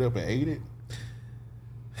and dug it up and ate it?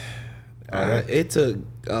 It took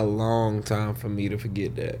a long time for me to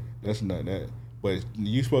forget that. That's not that. But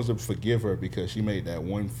you're supposed to forgive her because she made that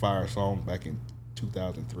one fire song back in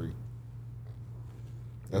 2003.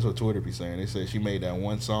 That's what Twitter be saying. They said she made that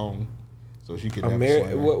one song so she could never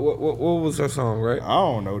slam. What was her song, right? I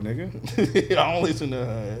don't know, nigga. I don't listen to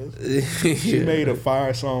her ass. She made a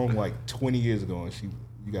fire song like 20 years ago, and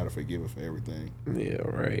you gotta forgive her for everything. Yeah,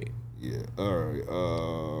 right. Yeah. All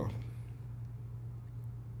right.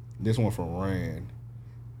 This one from Rand.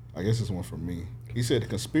 I guess this one from me. He said the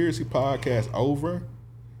conspiracy podcast over.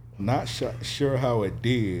 Not sure how it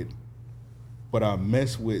did, but I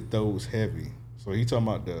mess with those heavy. So he talking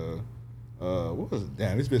about the what was it?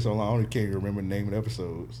 Damn, it's been so long I can't even remember the name of the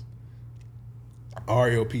episodes.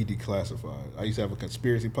 RLP Declassified. I used to have a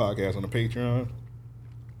conspiracy podcast on the Patreon.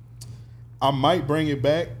 I might bring it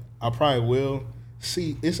back. I probably will.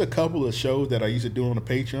 See, it's a couple of shows that I used to do on the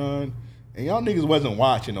Patreon, and y'all niggas wasn't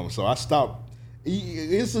watching them, so I stopped.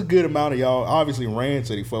 It's a good amount of y'all. Obviously, Rand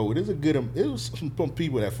said he fuck with it. It was some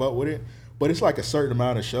people that fuck with it, but it's like a certain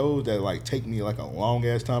amount of shows that like take me like a long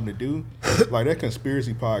ass time to do. Like that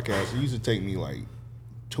conspiracy podcast, it used to take me like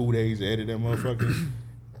 2 days to edit that motherfucker.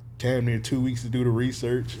 Damn near 2 weeks to do the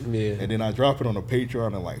research. Yeah. And then I drop it on the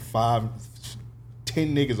Patreon and like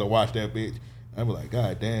 10 niggas will watch that bitch. I'm like,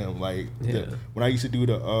 God damn, like when I used to do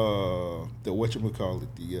the whatchamacallit,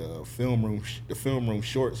 the film room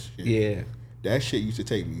shorts shit. Yeah. That shit used to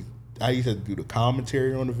take me. I used to do the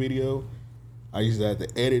commentary on the video. I used to have to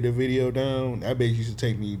edit the video down. That bitch used to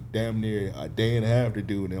take me damn near a day and a half to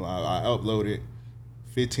do, and then I uploaded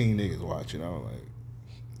 15 niggas watching. I was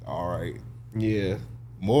like, all right. Yeah.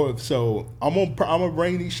 More so, I'm gonna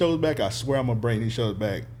bring these shows back. I swear I'm gonna bring these shows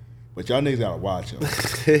back. But y'all niggas gotta watch them.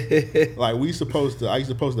 Like I used to post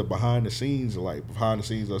the behind the scenes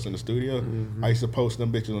us in the studio. I used to post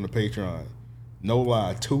them bitches on the Patreon. No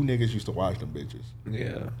lie, 2 niggas used to watch them bitches.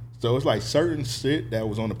 Yeah. So it's like certain shit that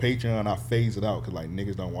was on the Patreon, I phased it out because like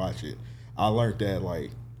niggas don't watch it. I learned that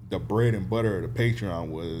like the bread and butter of the Patreon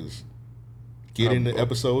was getting the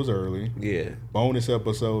episodes early. Yeah. Bonus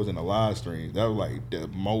episodes and the live streams. That was like the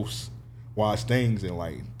most watch things, and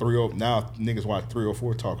like now niggas watch 3 or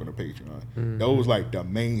 4 talk on the Patreon. Those like the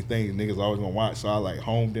main things niggas always gonna watch, so I like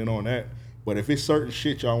homed in on that. But if it's certain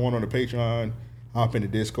shit y'all want on the Patreon, hop in the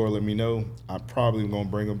Discord, let me know. I probably gonna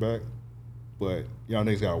bring them back, but y'all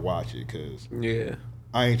niggas gotta watch it because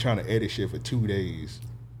I ain't trying to edit shit for 2 days.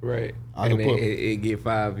 Right. It get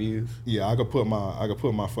 5 views. Yeah, I could put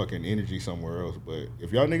my fucking energy somewhere else. But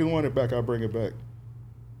if y'all niggas want it back, I'll bring it back.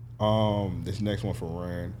 This next one from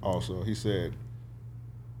Rand also. He said,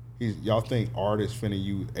 y'all think artists finna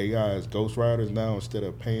use AI as ghostwriters now instead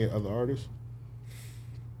of paying other artists?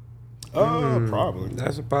 Probably.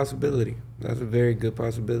 That's a possibility. That's a very good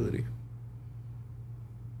possibility.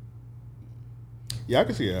 Yeah, I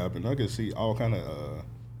can see it happen. I can see all kind of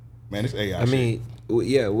man, it's AI. I mean,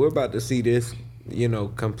 yeah, we're about to see this,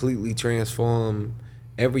 completely transform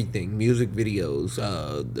everything, music videos,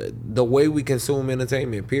 the way we consume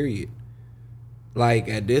entertainment, period. Like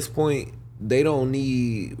at this point, they don't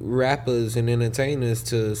need rappers and entertainers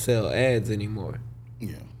to sell ads anymore.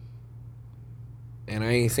 Yeah. And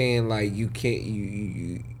I ain't saying like you can't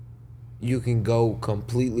you can go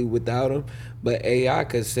completely without them, but AI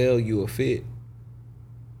could sell you a fit.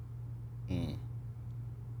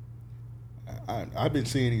 I've been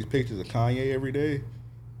seeing these pictures of Kanye every day.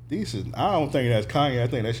 I don't think that's Kanye. I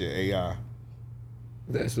think that shit AI.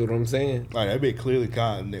 That's what I'm saying. Like that bit clearly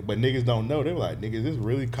Kanye, but niggas don't know. They're like, niggas, is this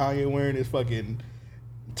really Kanye wearing this fucking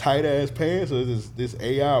tight ass pants, or is this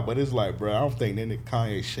AI? But it's like, bro, I don't think that nigga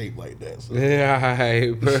Kanye shaped like that. So.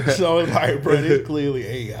 Yeah, bro. So it's like, bro, this clearly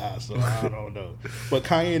AI. So I don't know. But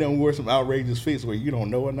Kanye done wear some outrageous fits where you don't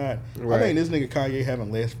know or not. Right. I think this nigga Kanye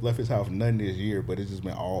haven't left his house none this year, but it's just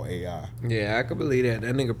been all AI. Yeah, I could believe that.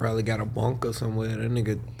 That nigga probably got a bunker somewhere. That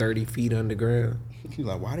nigga 30 feet underground. He's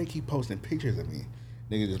like, why they keep posting pictures of me?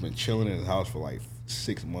 Nigga just been chilling in his house for like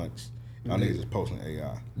 6 months. Y'all niggas just posting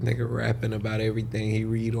AI. Nigga rapping about everything he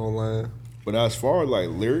read online. But as far as like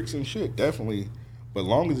lyrics and shit, definitely. But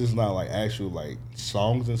long as it's not like actual like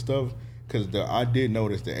songs and stuff, because I did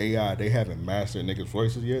notice the AI, they haven't mastered niggas'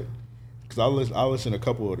 voices yet. Because I listen to a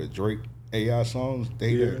couple of the Drake AI songs.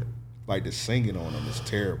 Like the singing on them is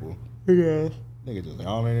terrible. Yeah. Nigga just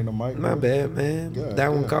yawning in the mic. My bad, man. God,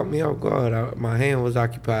 that one caught me off guard. My hand was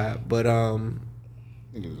occupied, but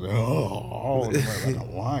nigga was like a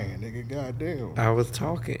lion, nigga. Goddamn. I was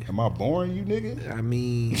talking. Am I boring you, nigga? I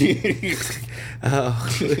mean,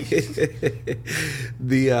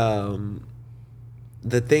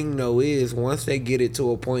 the thing though is once they get it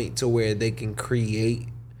to a point to where they can create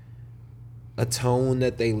a tone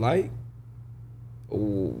that they like,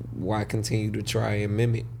 why continue to try and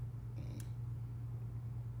mimic?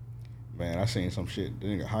 Man, I seen some shit. The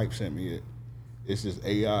nigga Hype sent me it. It's this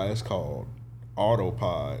AI. It's called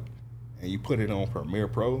Autopod, and you put it on Premiere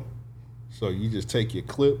Pro. So you just take your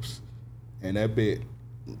clips, and that bit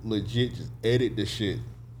legit just edit the shit,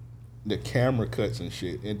 the camera cuts and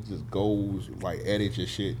shit. It just goes like edit your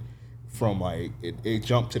shit from like it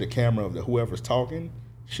jumped to the camera of whoever's talking.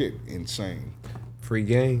 Shit, insane. Free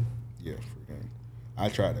game. Yeah, free game. I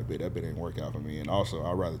tried that bit. That bit didn't work out for me. And also,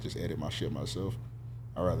 I'd rather just edit my shit myself.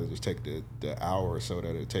 I'd rather just take the hour or so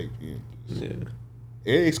that it take. Yeah.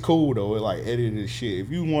 It's cool though. It like edited shit. If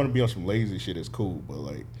you want to be on some lazy shit, it's cool. But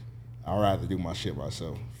like, I'd rather do my shit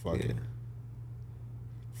myself. Fuck it.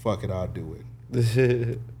 Fuck it. I'll do it.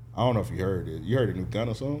 I don't know if you heard it. You heard the new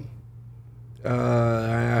Gunna song? I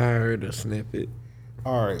heard a snippet.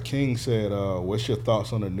 All right, King said, what's your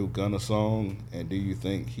thoughts on the new Gunna song, and do you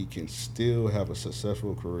think he can still have a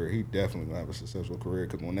successful career? He definitely gonna have a successful career,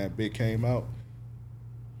 because when that bit came out,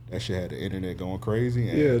 that shit had the internet going crazy.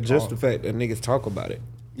 And Yeah, just the fact that niggas talk about it.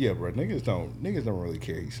 Yeah, bro, niggas don't really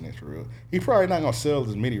care he snitched for real. He probably not gonna sell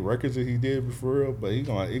as many records as he did for real, but he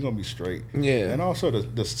gonna be straight. Yeah. And also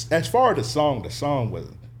the as far as the song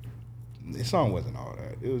wasn't all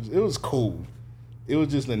that. It was cool. It was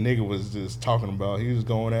just the nigga was just talking about. He was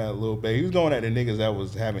going at a little bit. He was going at the niggas that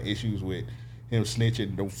was having issues with him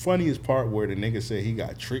snitching. The funniest part where the nigga said he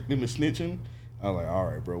got tricked into snitching. I was like, all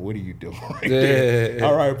right, bro, what are you doing right there?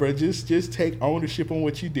 All right, bro, just take ownership on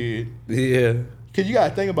what you did. Yeah. Because you got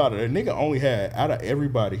to think about it. A nigga only had, out of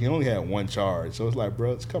everybody, he only had one charge. So it's like,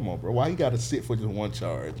 bro, come on, bro. Why you got to sit for just one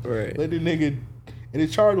charge? Right. Let the nigga, and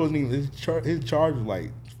his charge wasn't even, his charge was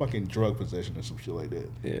like fucking drug possession or some shit like that.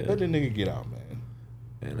 Yeah. Let the nigga get out, man.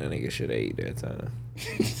 And that nigga should have ate that time.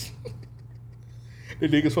 The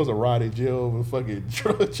nigga supposed to rot in jail over fucking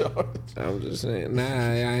drug charge. I'm just saying,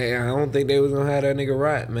 I don't think they was gonna have that nigga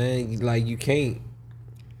rot, man. Like, you can't.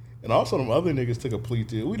 And also, them other niggas took a plea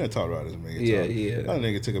deal. We done talked about this, man. Yeah. That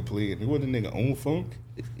nigga took a plea. And it wasn't the nigga own funk.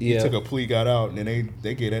 Yeah. He took a plea, got out, and then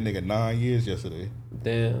they gave that nigga 9 years yesterday.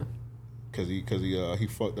 Damn. Cause he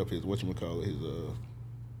fucked up his his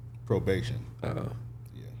probation. Oh.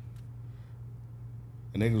 Yeah.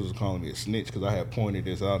 And niggas was calling me a snitch because I had pointed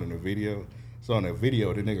this out in the video. So in the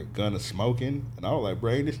video, the nigga Gunna smoking, and I was like,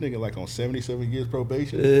 bro, ain't this nigga like on 77 years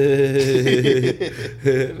probation?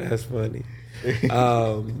 That's funny.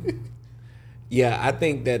 Yeah, I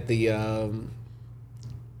think that the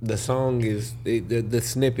song is the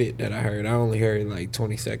snippet that I heard. I only heard like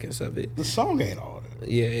 20 seconds of it. The song ain't all that.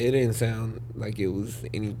 Yeah, it didn't sound like it was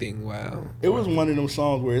anything wow. It was one of them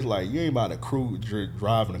songs where it's like you ain't about to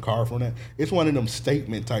driving a car from that. It's one of them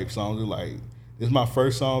statement type songs. It's like, this is my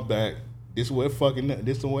first song back. This is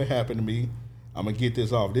what happened to me. I'm gonna get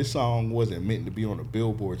this off. This song wasn't meant to be on the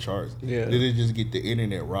Billboard charts. Yeah. They did just get the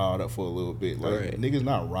internet riled up for a little bit. Like, right. Niggas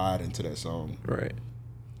not riding to that song. Right.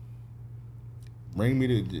 Bring me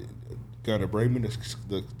the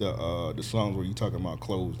songs where you talking about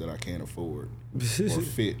clothes that I can't afford or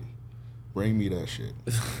fit. Bring me that shit.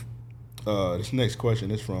 This next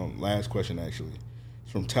question is last question actually.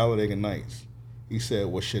 It's from Talladega Nights. He said,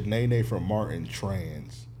 was Shanae from Martin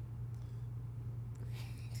trans?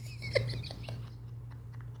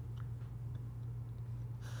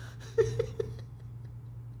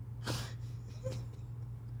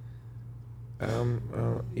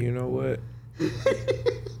 You know what?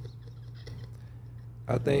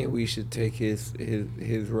 I think we should take his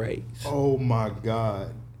race. Oh my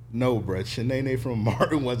God. No, bruh. Shanae from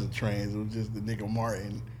Martin wasn't trans. It was just the nigga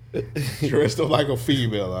Martin dressed up like a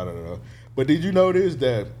female. I don't know. But did you notice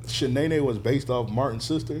that Shanae was based off Martin's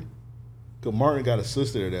sister? Because Martin got a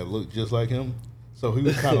sister that looked just like him. So he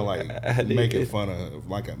was kind of like making fun of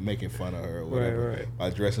her or whatever, right. By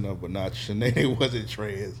dressing up. But not, Shanae wasn't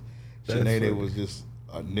trans. Shanae was just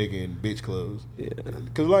a nigga in bitch clothes. Yeah.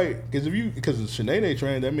 Because Shanae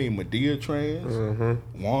trans, that mean Medea trans,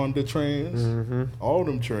 Wanda trans, all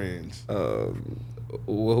them trans.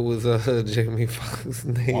 What was Jamie Foxx's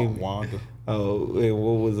name? Wanda. Oh, and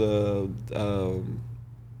what was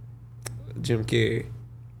Jim Carrey?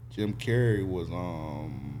 Jim Carrey was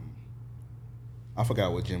I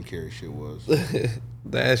forgot what Jim Carrey shit was.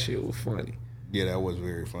 That shit was funny. Yeah, that was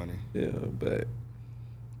very funny. Yeah, but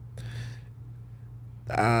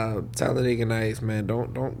Talladega Nights, man,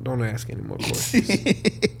 don't ask any more questions.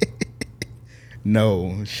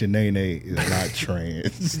 No, Shanae is not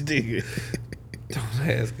trans. Don't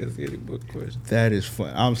ask us any more questions. That is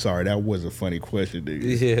fun. I'm sorry, that was a funny question, dude.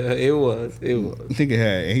 Yeah, it was. I think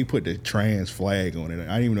and he put the trans flag on it.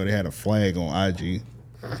 I didn't even know they had a flag on IG.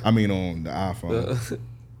 I mean on the iPhone.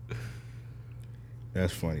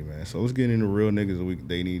 That's funny, man. So let's get into real niggas.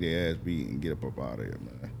 They need their ass beat and get up out of here,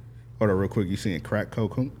 man. Hold on real quick. You seeing Crack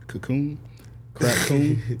Cocoon? Crack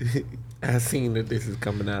Coon? I seen that this is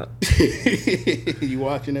coming out. You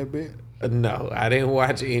watching that bit? No, I didn't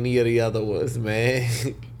watch any of the other ones, man.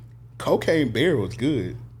 Cocaine Bear was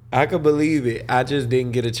good. I could believe it. I just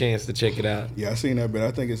didn't get a chance to check it out. Yeah, I seen that bit.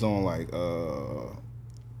 I think it's on like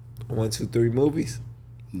 1, 2, 3 movies.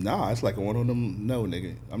 Nah, it's like one of them. No,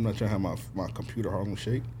 nigga, I'm not trying to have my computer Harlem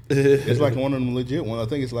Shake. It's like one of them legit ones. I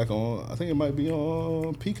think it's like on. I think it might be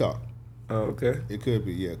on Peacock. Oh, okay. It could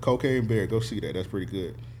be. Yeah, Cocaine Bear. Go see that. That's pretty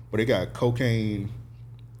good. But they got Cocaine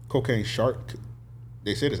Shark.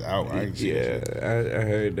 They said it's out. I ain't seen it. Yeah, I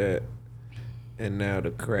heard that. And now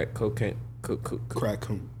the Crack Cocaine. Crack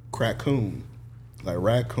Coon. Like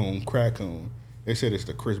raccoon, crackoon. They said it's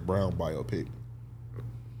the Chris Brown biopic.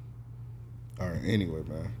 All right. Anyway,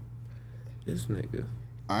 man. This nigga.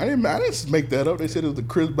 I didn't make that up. They said it was the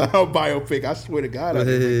Chris Brown biopic. I swear to God, I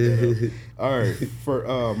didn't make that up. All right.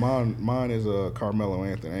 For mine is Carmelo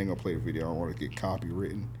Anthony. I ain't gonna play the video. I don't want to get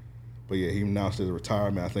copywritten. But yeah, he announced his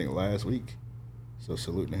retirement, I think, last week. So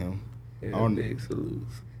salute to him. Yeah, big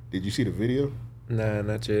salutes. Did you see the video? Nah,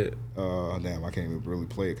 not yet. Damn, I can't even really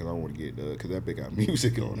play it because I don't want to get because that bit got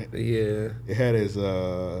music on it. Yeah. It had his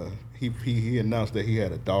he announced that he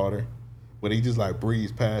had a daughter, but he just like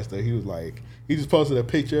breezed past her. He was like, he just posted a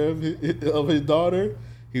picture of his daughter.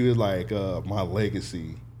 He was like, my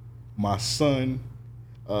legacy, my son.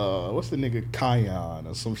 What's the nigga Kion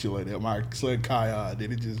or some shit like that? My son Kion.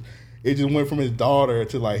 Then it just went from his daughter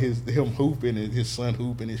to like him hooping and his son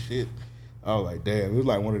hooping and shit. I was like, damn. It was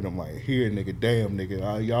like one of them like, here nigga, damn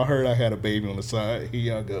nigga. Y'all heard I had a baby on the side. Here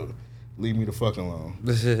y'all go. Leave me the fuck alone.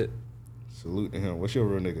 Salute to him. What's your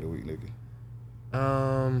real nigga of the week, nigga?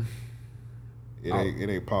 It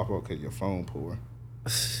ain't pop up because your phone poor.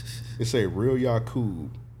 It say Real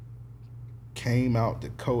Yakub came out to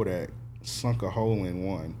Kodak, sunk a hole in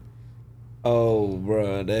one. Oh,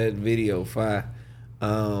 bro, that video fire.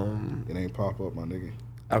 It ain't pop up, my nigga.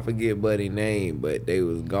 I forget buddy name, but they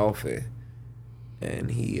was golfing, and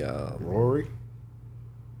he Rory.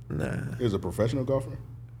 Nah, He was a professional golfer.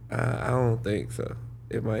 I don't think so.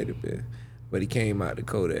 It might have been, but he came out to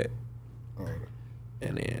Kodak,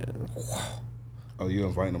 and then. Oh, you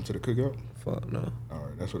inviting him to the cookout? Fuck no. All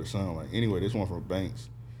right, that's what it sounded like. Anyway, this one from Banks.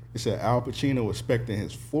 It said Al Pacino was expecting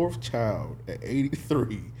his fourth child at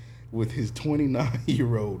 83 with his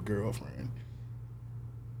 29-year-old girlfriend.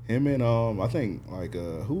 Him and I think like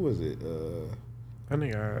who was it? I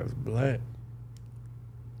think I was black.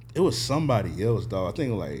 It was somebody else, dog. I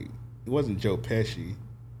think like it wasn't Joe Pesci.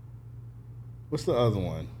 What's the other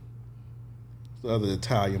one? What's the other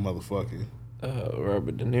Italian motherfucker?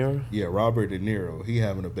 Robert De Niro. Yeah, Robert De Niro. He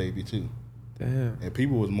having a baby too. Damn. And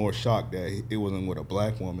people was more shocked that it wasn't with a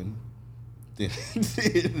black woman than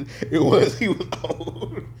he was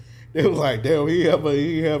old. They was like, damn, he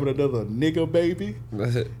having another nigga baby.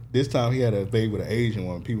 This time he had a baby with an Asian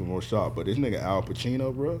one. People were more shocked. But this nigga Al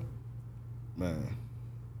Pacino, bro, man,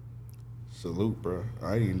 salute, bro.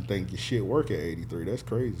 I didn't even think your shit work at 83. That's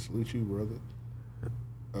crazy. Salute you, brother.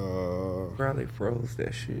 Probably froze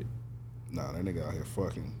that shit. Nah, that nigga out here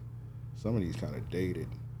fucking. Some of these kind of dated.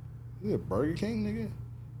 Is it Burger King,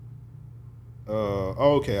 nigga?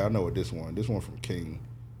 Okay, I know what this one. This one from King.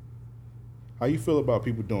 How you feel about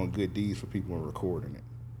people doing good deeds for people and recording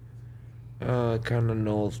it? Kind of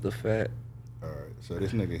knows the fact. All right, so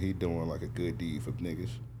this nigga, he doing like a good deed for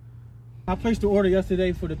niggas. I placed the order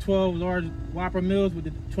yesterday for the 12 large Whopper meals with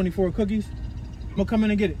the 24 cookies. I'm gonna come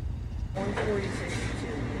in and get it. 146.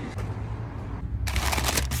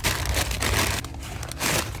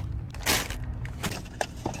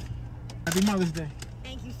 Happy Mother's Day.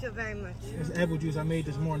 Thank you so very much. It's apple juice I made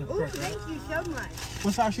this morning. Ooh, thank you so much.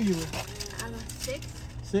 What size shoe you wear? 6.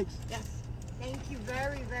 6? Yes. Thank you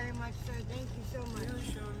very, very much, sir. Thank you so much.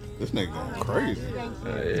 This nigga going crazy. Thank you.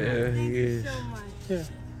 Yeah, Thank he you is. so much.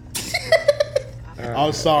 Yeah.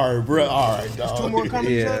 I'm sorry, bro. All right, dog. 2 more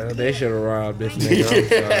coming. Yeah, they should have robbed this nigga. I'm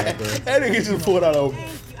sorry, bro. That nigga just pulled out a.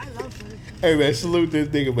 Thank you. I love you. Hey man, salute this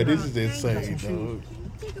nigga, but this is insane, dog.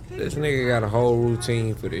 Take a picture. This nigga got a whole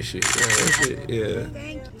routine for this shit. Yeah, that shit, yeah.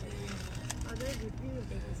 Thank you. Oh, those are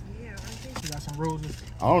beautiful. Yeah, I think You got some roses.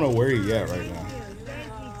 I don't know where he at right now.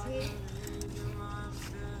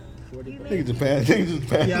 Nigga just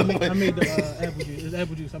passed. Yeah, I made the apple juice. It's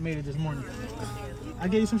apple juice. I made it this morning. I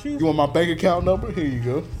gave you some shoes. You want my bank account number? Here you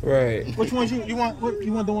go. Right. Which one you want?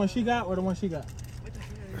 You want the one she got or the one she got?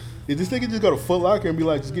 Did this nigga just go to Foot Locker and be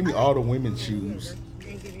like, just give me all the women's shoes?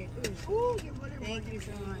 Thank you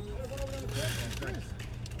so much.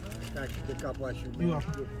 God bless you. You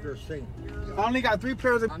welcome. You're safe. I only got 3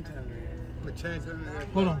 pairs of.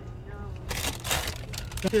 Hold on.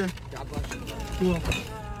 Here. God bless you. You welcome.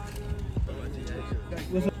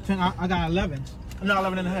 What's up? 10, I got 11. I'm not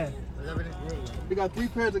 11 and a half. We got 3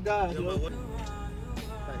 pairs of guys. Yo.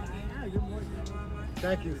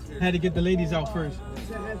 Thank you. Had to get the ladies out first.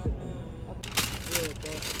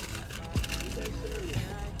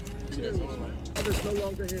 Others no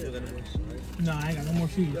longer here. No, I ain't got no more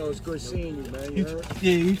shoes. Yo, it's good seeing you, man. You heard?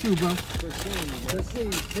 Yeah, you too, bro. Good seeing you, man. Good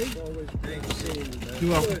seeing you, T. Always good seeing you, man. You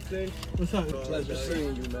welcome. Good, T. What's up? Pleasure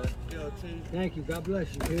seeing you, man. Thank you. God bless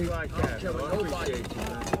you, T.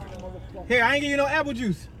 Here, I ain't give you no apple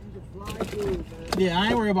juice. Yeah, I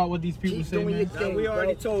ain't worried about what these people Keep say, doing man. your thing, We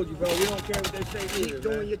already bro. told you, bro. We don't care what they say. Keep either,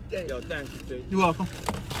 doing man. your thing. Yo, thank you, T. You're welcome.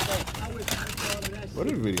 What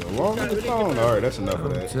is the video? Long as the phone? All right, that's enough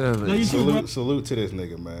of that. No, you too, bro. Salute to this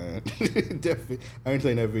nigga, man. Definitely. I ain't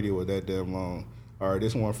think that video was that damn long. All right,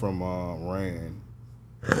 this one from Rand.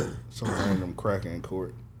 Some random cracker in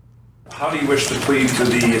court. How do you wish to plead to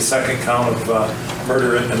the second count of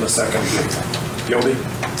murder and the second guilty?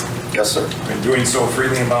 Yes, sir. And doing so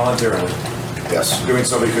freely and voluntarily? Yes. Doing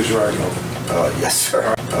so because you are guilty? Yes,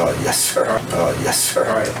 sir. Yes, sir. Yes, sir.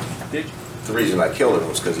 All right. The reason I killed him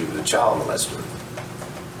was because he was a child molester.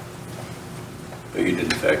 But you did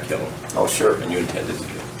in fact kill him? Oh, sure. And you intended to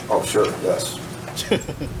kill him? Oh, sure, yes.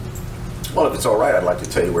 Well, if it's all right, I'd like to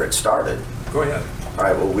tell you where it started. Go ahead. All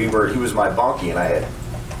right, well, he was my bunkie, and I had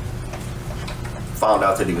found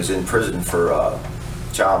out that he was in prison for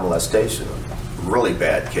child molestation, a really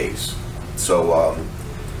bad case. So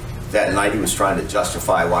that night he was trying to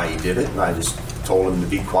justify why he did it, and I just told him to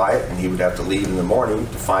be quiet, and he would have to leave in the morning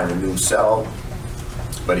to find a new cell.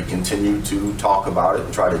 But he continued to talk about it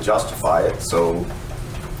and try to justify it, so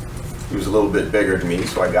he was a little bit bigger than me,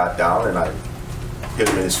 so I got down and I hit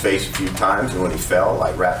him in his face a few times, and when he fell,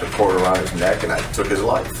 I wrapped a cord around his neck and I took his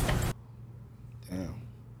life. Damn.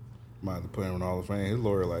 Might have to put him in Hall of Fame. His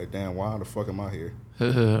lawyer like, damn, why the fuck am I here?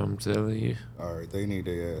 I'm telling you. All right, they need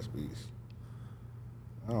their ass beats.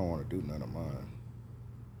 I don't want to do none of mine.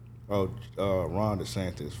 Oh, Ron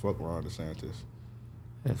DeSantis. Fuck Ron DeSantis.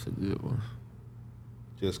 That's a good one.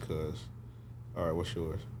 Just cause. All right, what's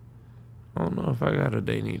yours? I don't know if I got a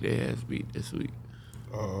they need their ass beat this week.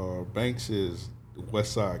 Banks is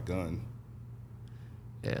West Side Gun.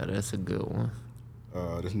 Yeah, that's a good one.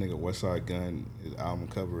 This nigga West Side Gun, his album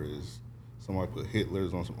cover is somebody put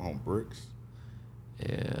Hitler's on bricks. Yeah,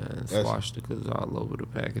 and swastikas all over the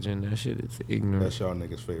packaging. That shit is ignorant. That's y'all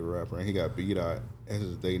niggas' favorite rapper. And he got B-Dot as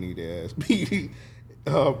his they need their ass beat.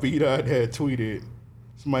 B-Dot had tweeted,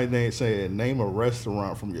 somebody said, name a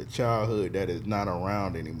restaurant from your childhood that is not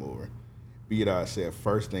around anymore. B-Dot said,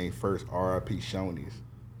 first thing first, R.I.P. Shoney's.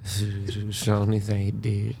 Shoney's ain't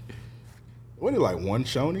dead. What is it, like one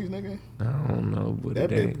Shoney's, nigga? I don't know, but that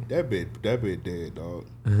bit dead, dog.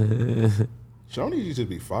 Shoney's used to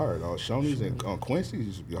be fire, dog. Shoney's and Quincy's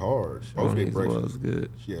used to be hard. Both their breakfast was good.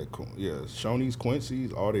 Yeah, Shoney's,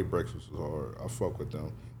 Quincy's, all their breakfast was hard. I fuck with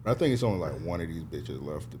them. But I think it's only like one of these bitches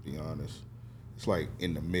left, to be honest. It's like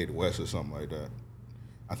in the Midwest or something like that.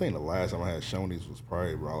 I think the last time I had Shoney's was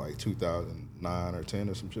probably around like 2009 or 10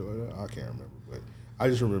 or some shit like that. I can't remember, but I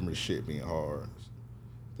just remember shit being hard.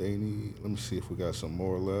 They need, let me see if we got some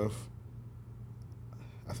more left.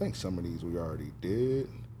 I think some of these we already did.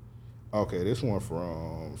 Okay, this one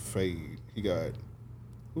from Fade. He got,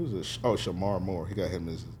 who's this? Oh, Shamar Moore. He got him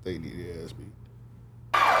as they need the ass beat.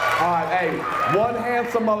 All right, hey, one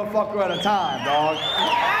handsome motherfucker at a time, dog.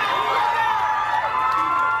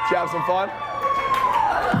 Did you have some fun?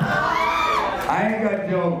 I ain't got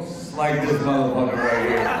jokes like this motherfucker right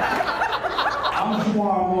here. I'm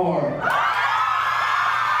Shamar Moore.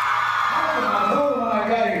 I told him when I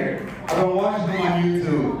got here. I've been watching him on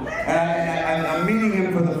YouTube. And I'm meeting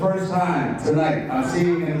him for the first time tonight. I'm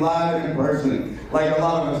seeing him live in person, like a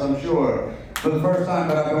lot of us, I'm sure. For the first time,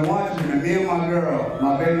 but I've been watching him, me and my girl,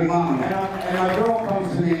 my baby mama. And my girl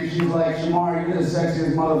comes to me and she's like, Shamar, you're the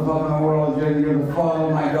sexiest motherfucker in the world. You're the father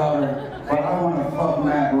of my daughter. But I want to fuck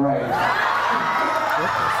Matt right.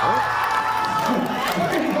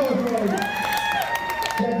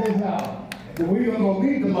 Check this out. We gonna go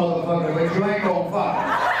meet the motherfucker, but you ain't gonna fuck.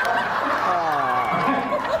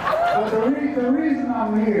 But the reason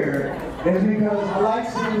I'm here is because I like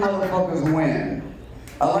seeing motherfuckers win.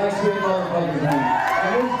 I like seeing motherfuckers win.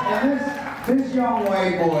 And this young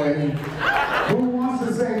white boy who wants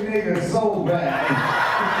to say nigga so bad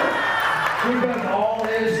because all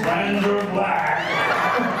his friends are black.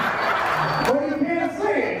 But he can't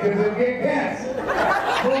say it because he'll get canceled.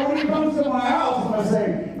 But when he comes to my house, I'm gonna say,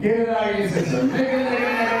 get it out of your system. Nigga.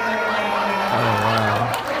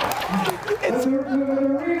 But the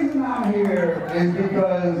reason I'm here is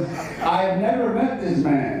because I've never met this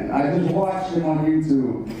man. I just watched him on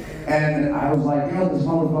YouTube. And I was like, yo, this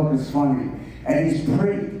motherfucker's funny. And he's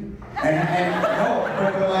pretty. And no,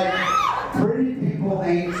 but like, pretty people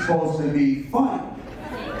ain't supposed to be funny.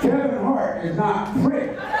 Kevin Hart is not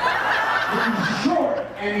pretty. He's short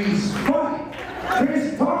and he's funny.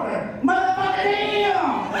 Chris Tucker, motherfucker,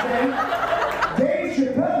 damn! Okay? Dave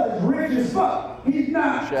Chappelle is rich as fuck. He's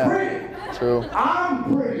not pretty. True. I'm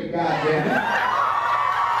pretty, goddammit.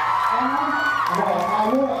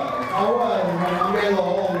 I was, and I'm getting a little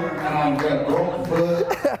older, and I'm got broke foot,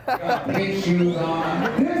 got pink shoes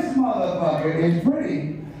on. This motherfucker is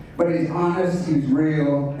pretty, but he's honest, he's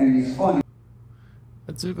real, and he's funny.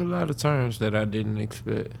 I took a lot of turns that I didn't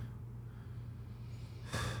expect.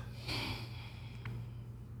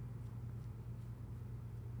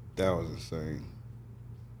 That was insane.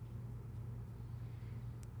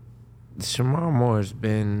 Shamar Moore's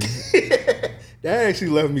been. That actually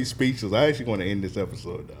left me speechless. I actually want to end this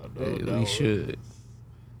episode now. We should.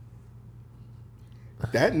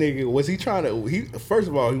 That nigga, was he trying to? First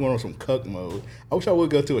of all, he went on some cuck mode. I wish I would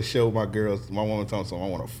go to a show. My woman told me, I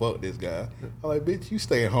want to fuck this guy. I'm like, bitch, you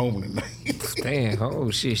staying home tonight. Staying home?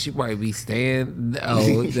 Shit, she might be staying.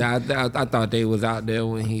 Oh, I thought they was out there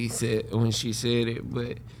when she said it,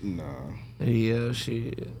 but nah. Yeah,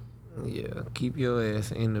 shit. Yeah, keep your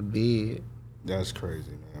ass in the bed. That's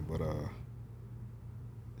crazy, man. But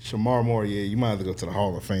Shamar Moore, yeah, you might have to go to the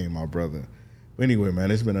Hall of Fame, my brother. But anyway, man,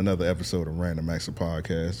 it's been another episode of Random Acts of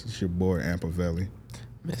Podcast. It's your boy, Ampavelli.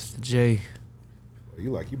 Mr. J.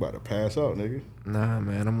 You about to pass out, nigga. Nah,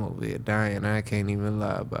 man, I'm over here dying. I can't even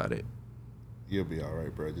lie about it. You'll be all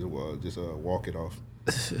right, bro. Just walk it off.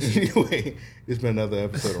 Anyway, it's been another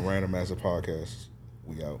episode of Random Acts of Podcast.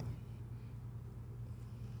 We out.